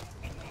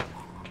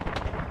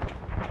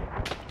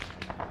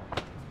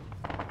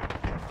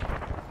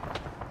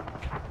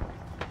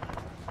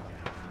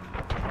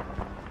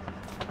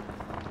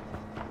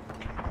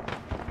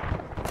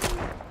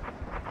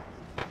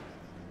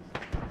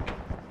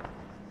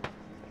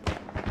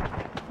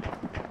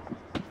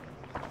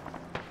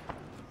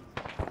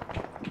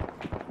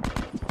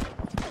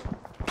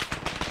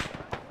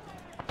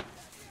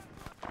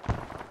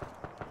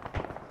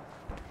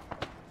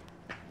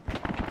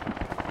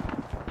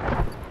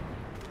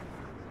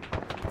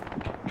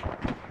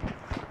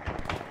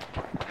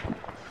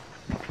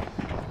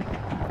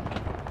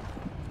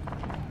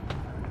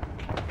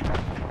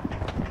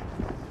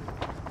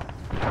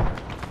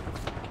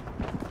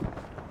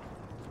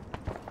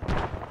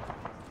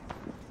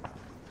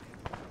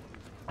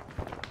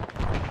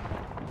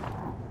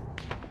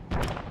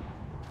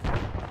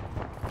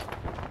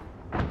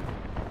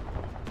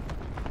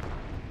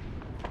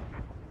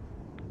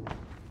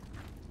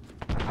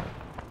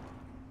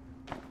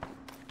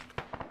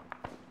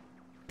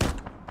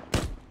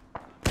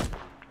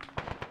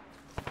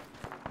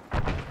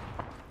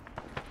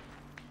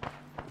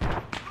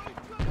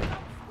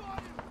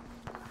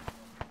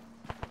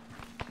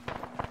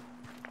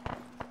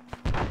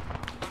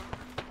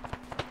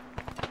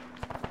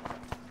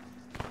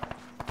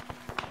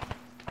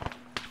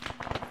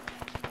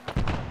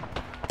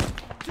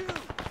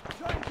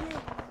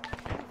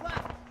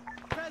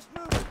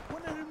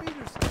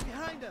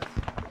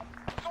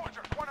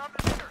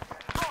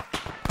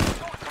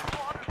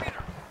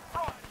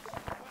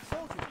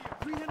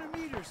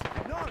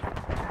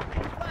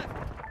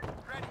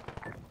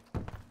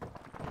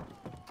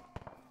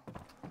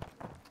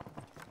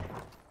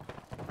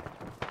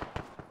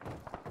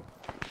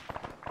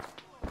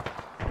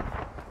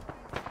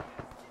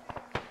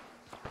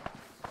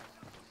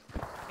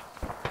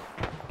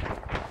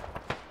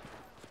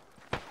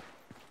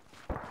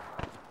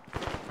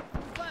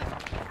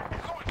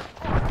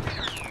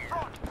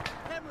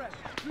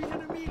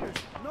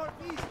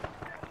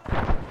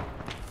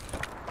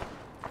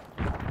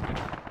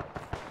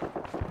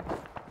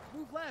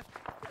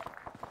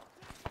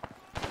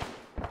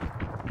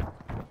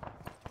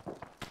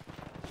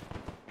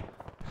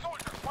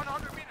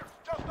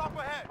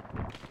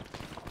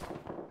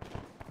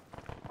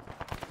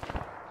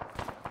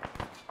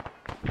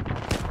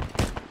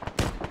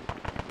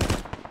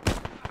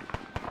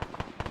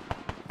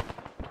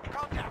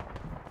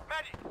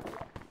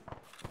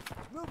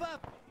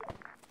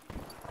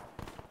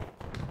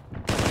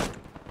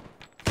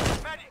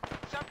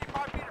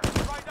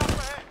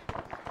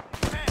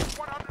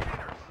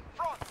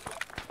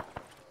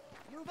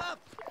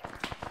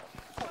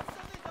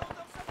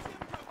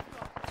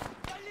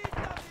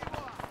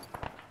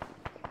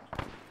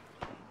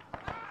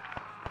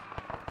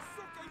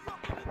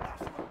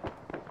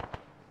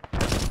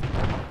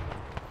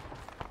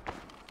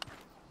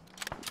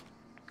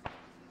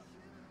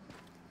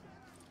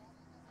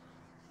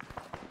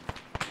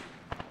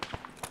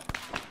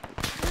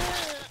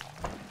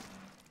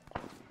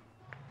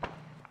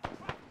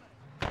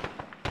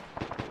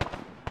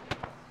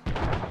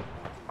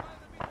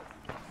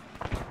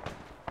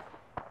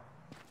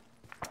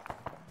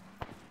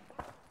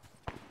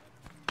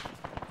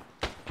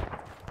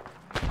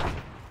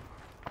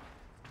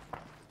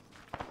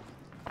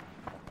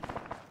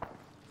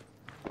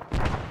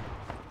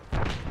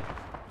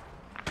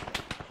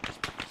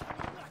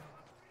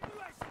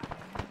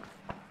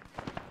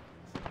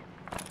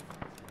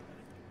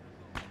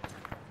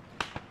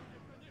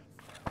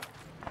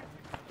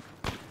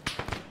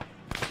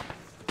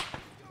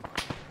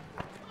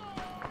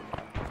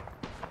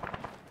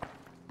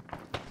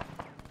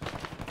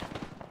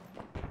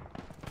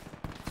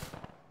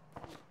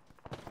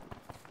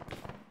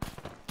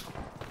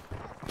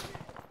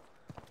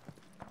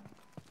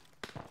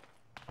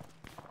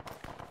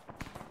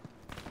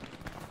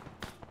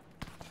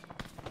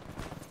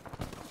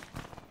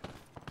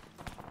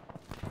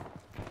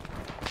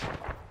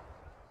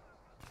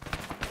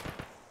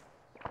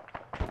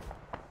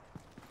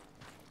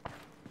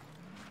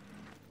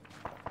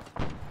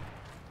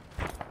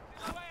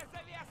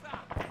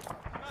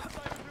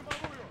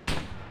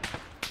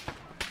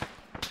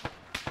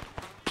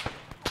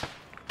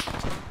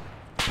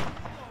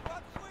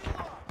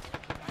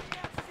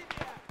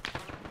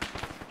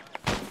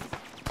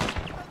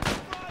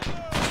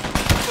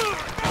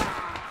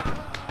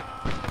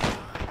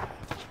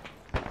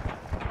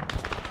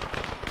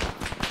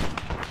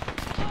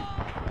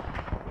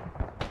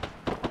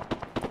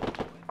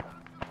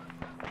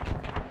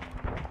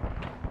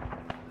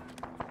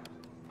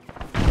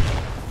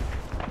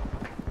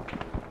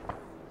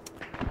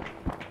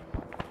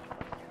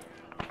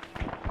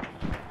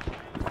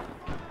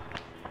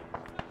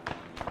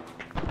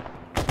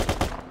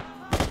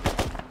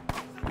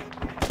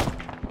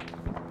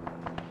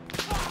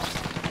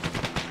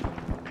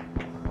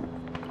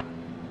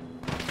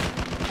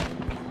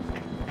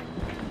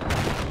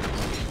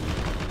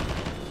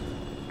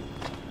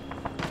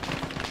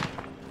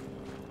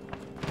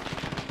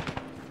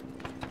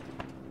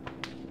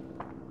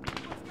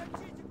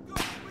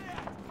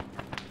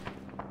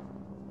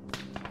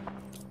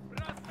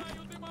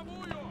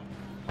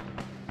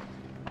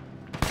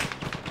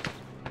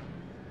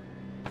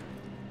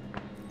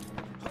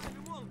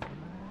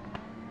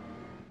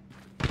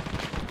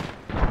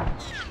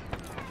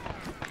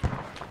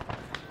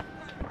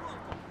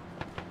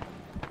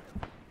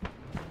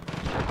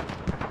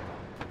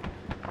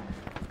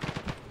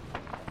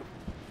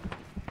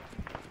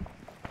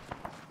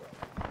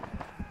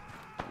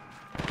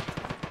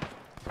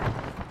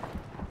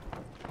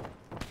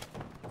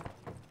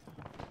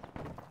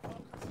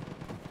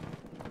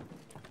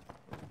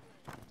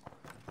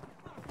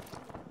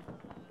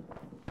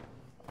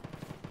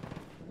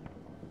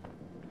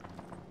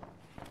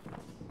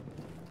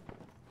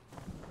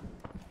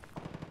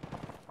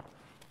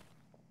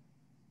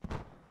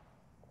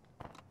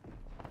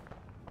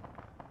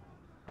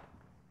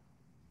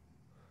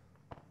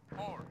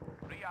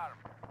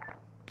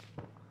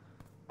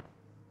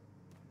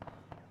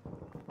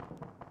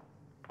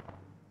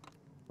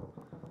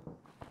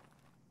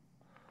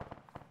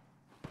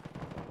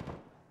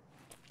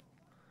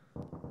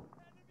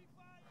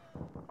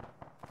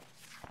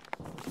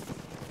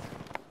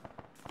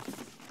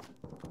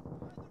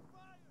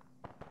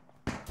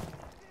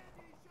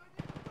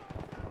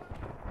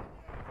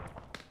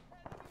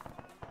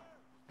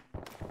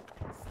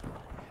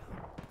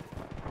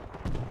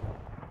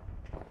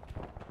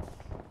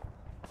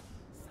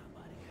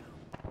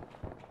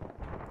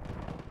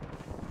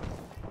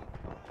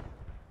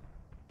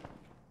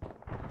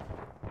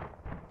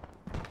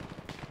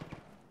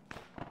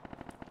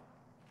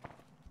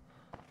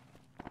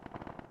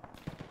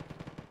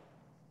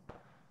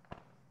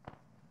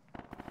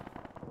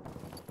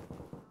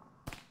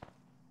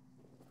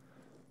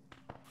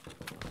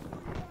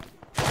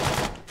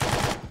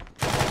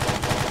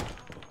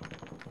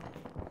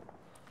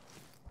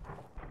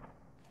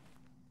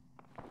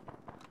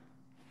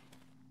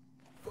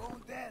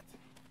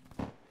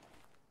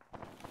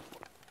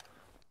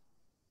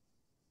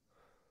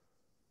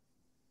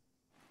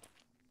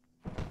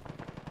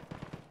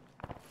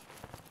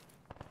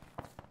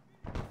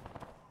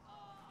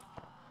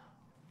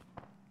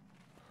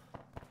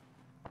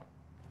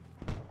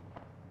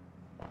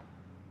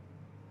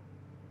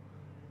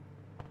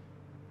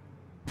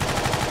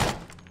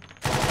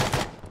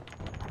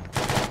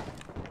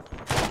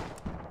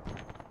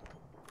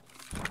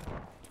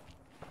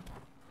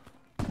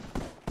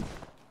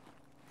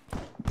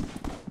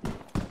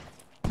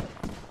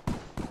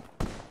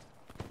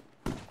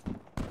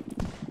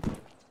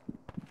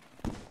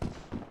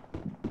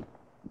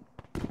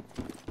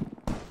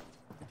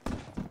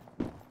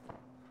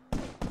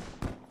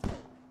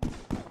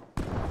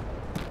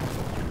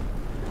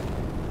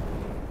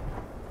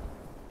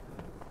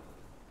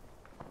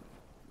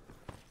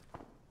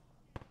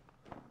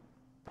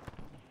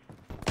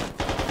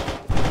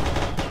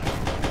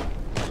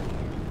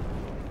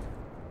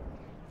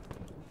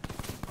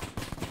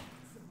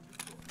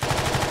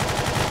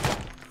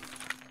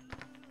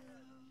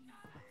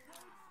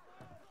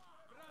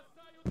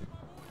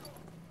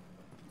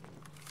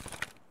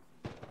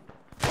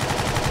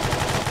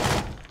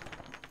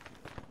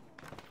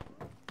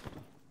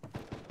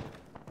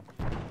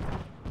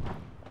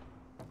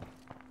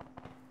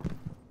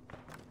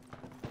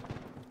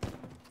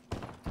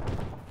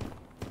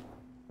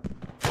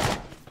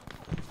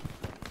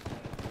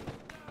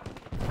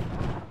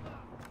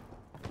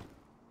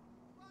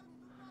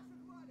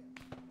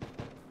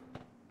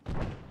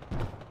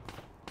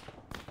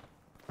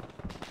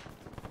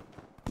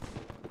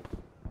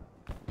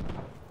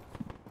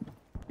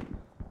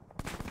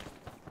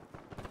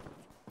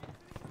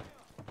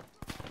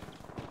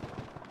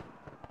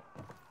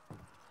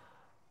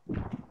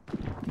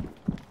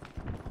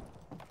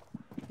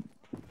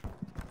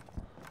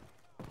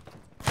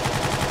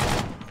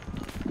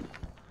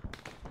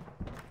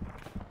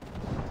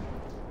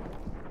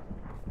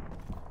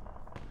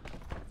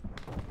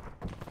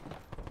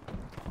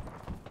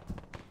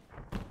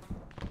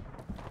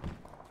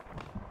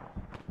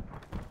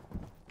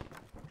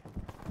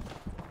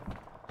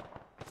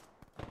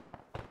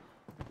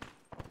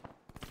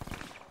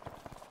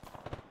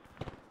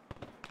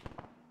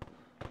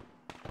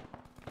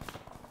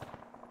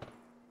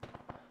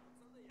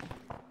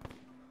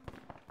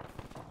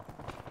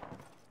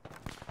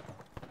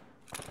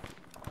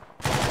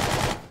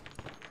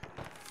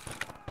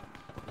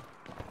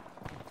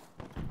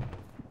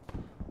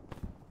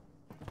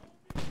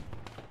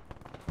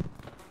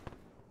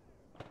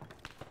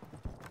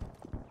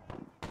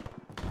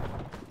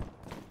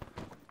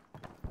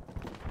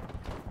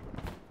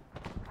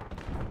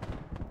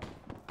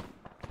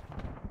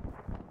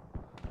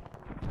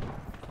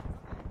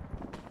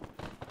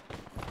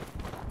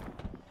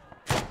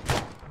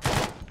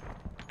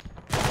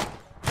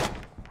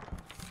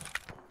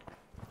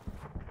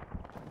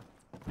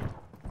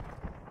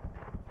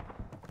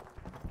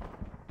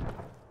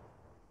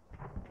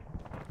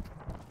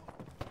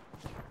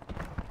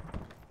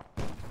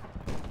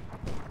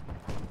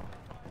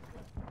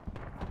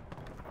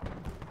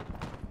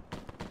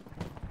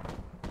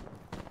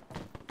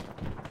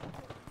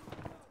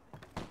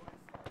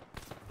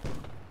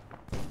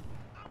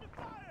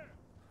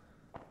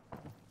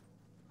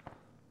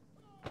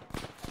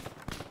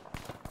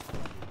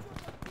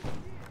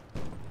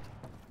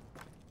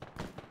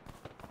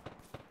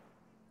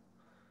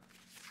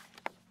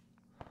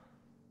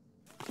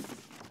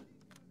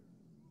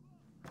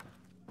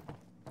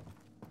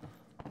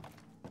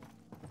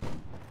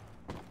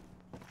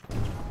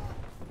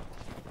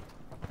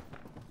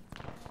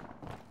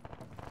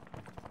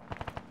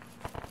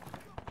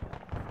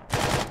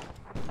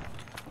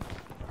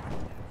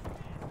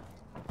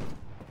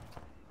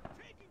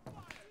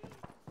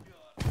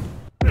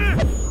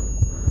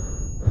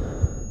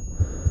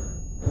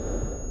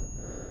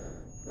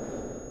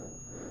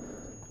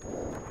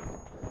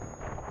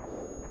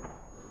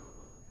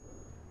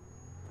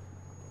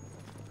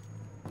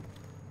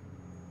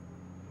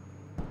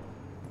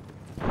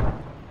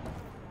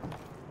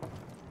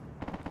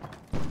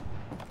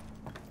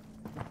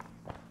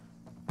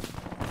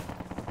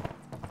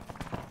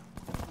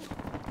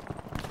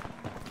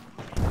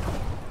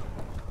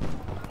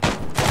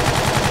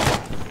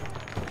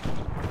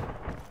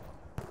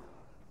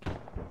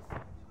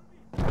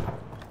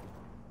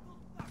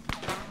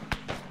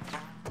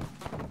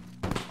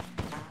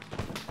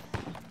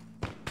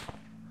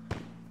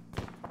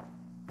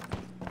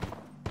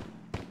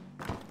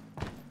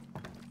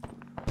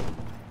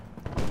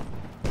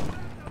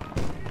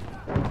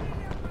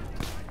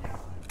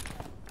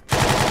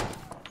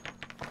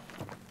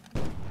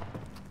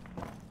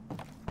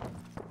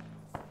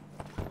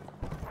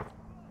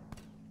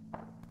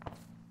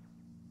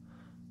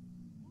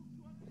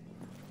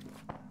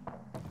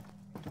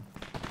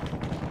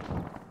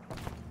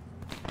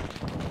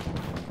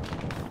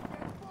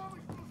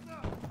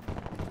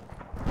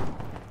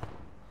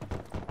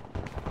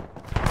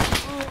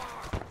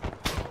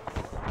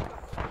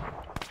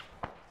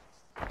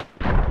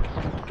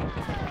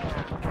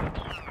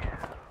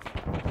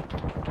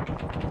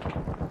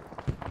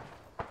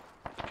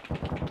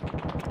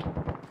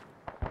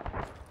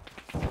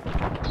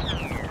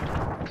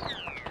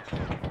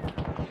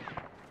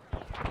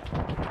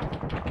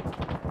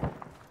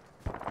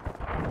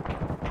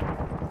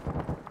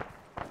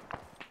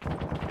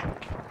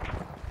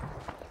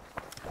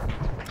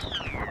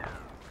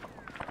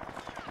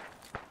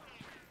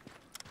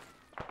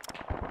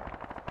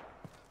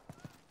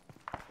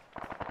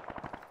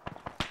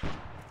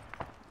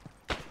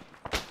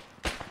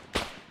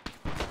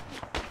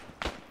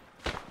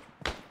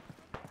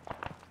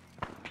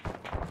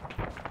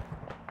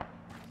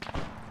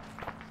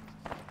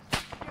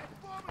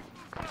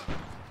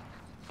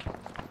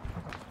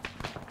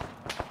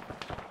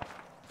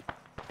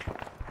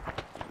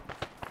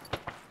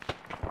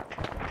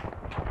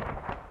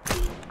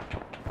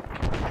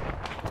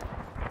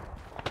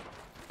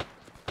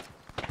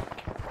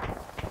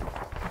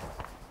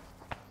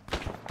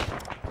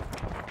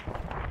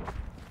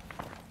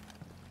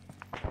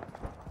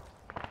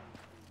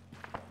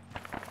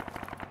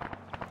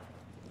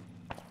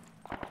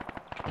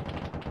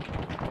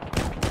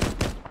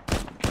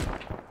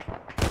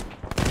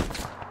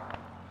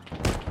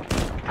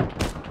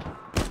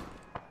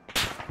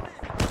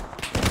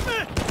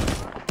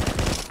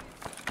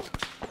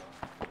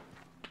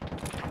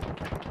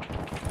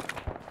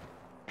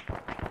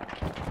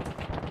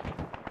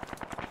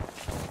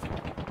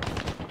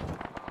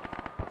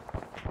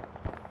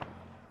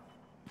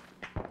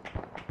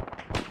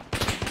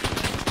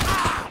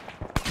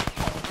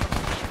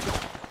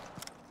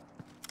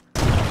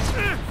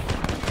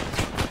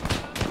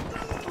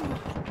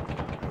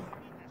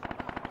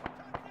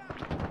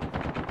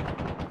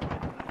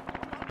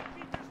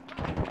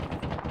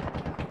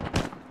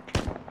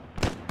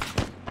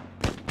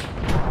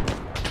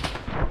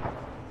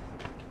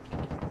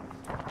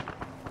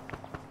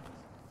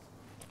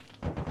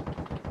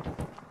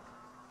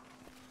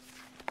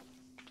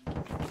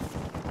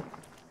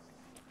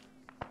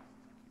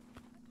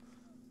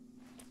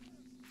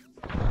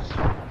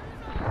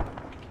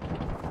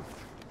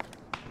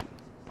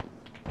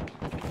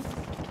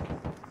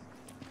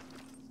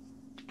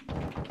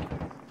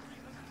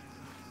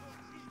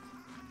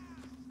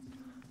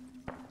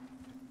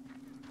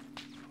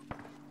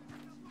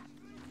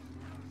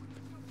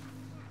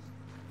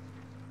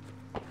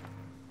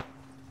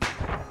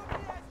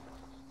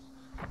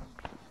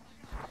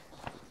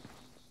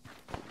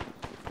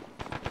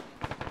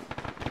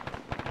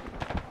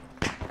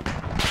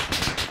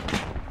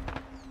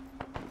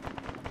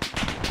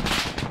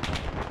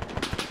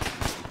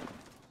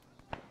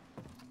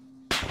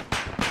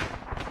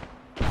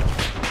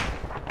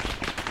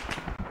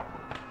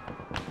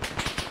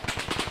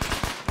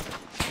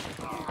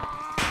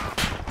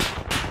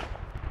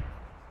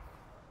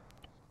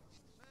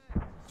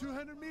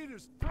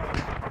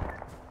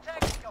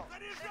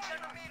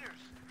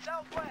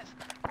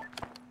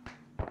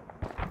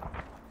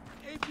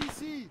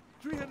 me!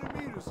 300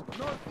 meters,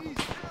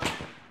 northeast!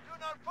 Do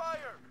not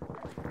fire!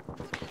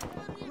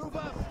 Move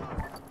up!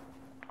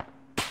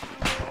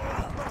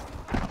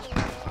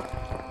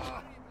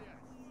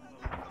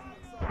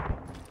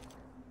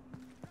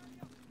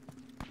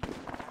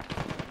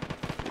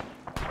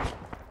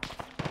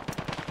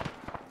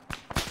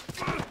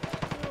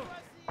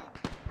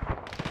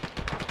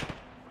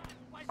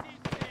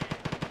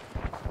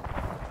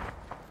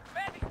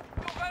 Medic,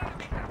 200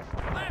 meters!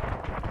 Left!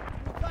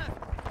 Left!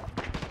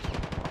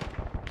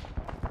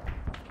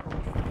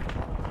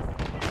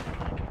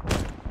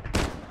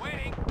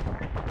 Waiting!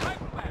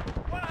 Rifleman,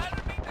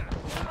 100 meters!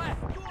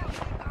 Left!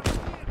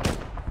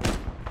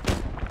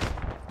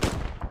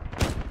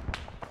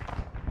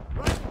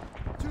 Right!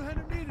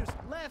 200 meters,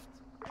 left!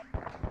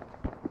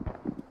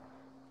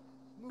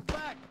 Move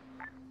back!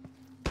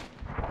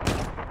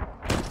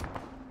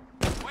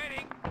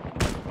 Waiting!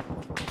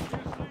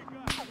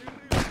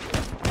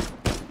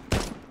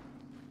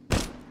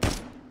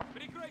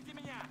 Прикройте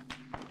меня!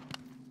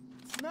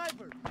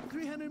 Sniper!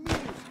 300 meters,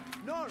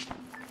 north!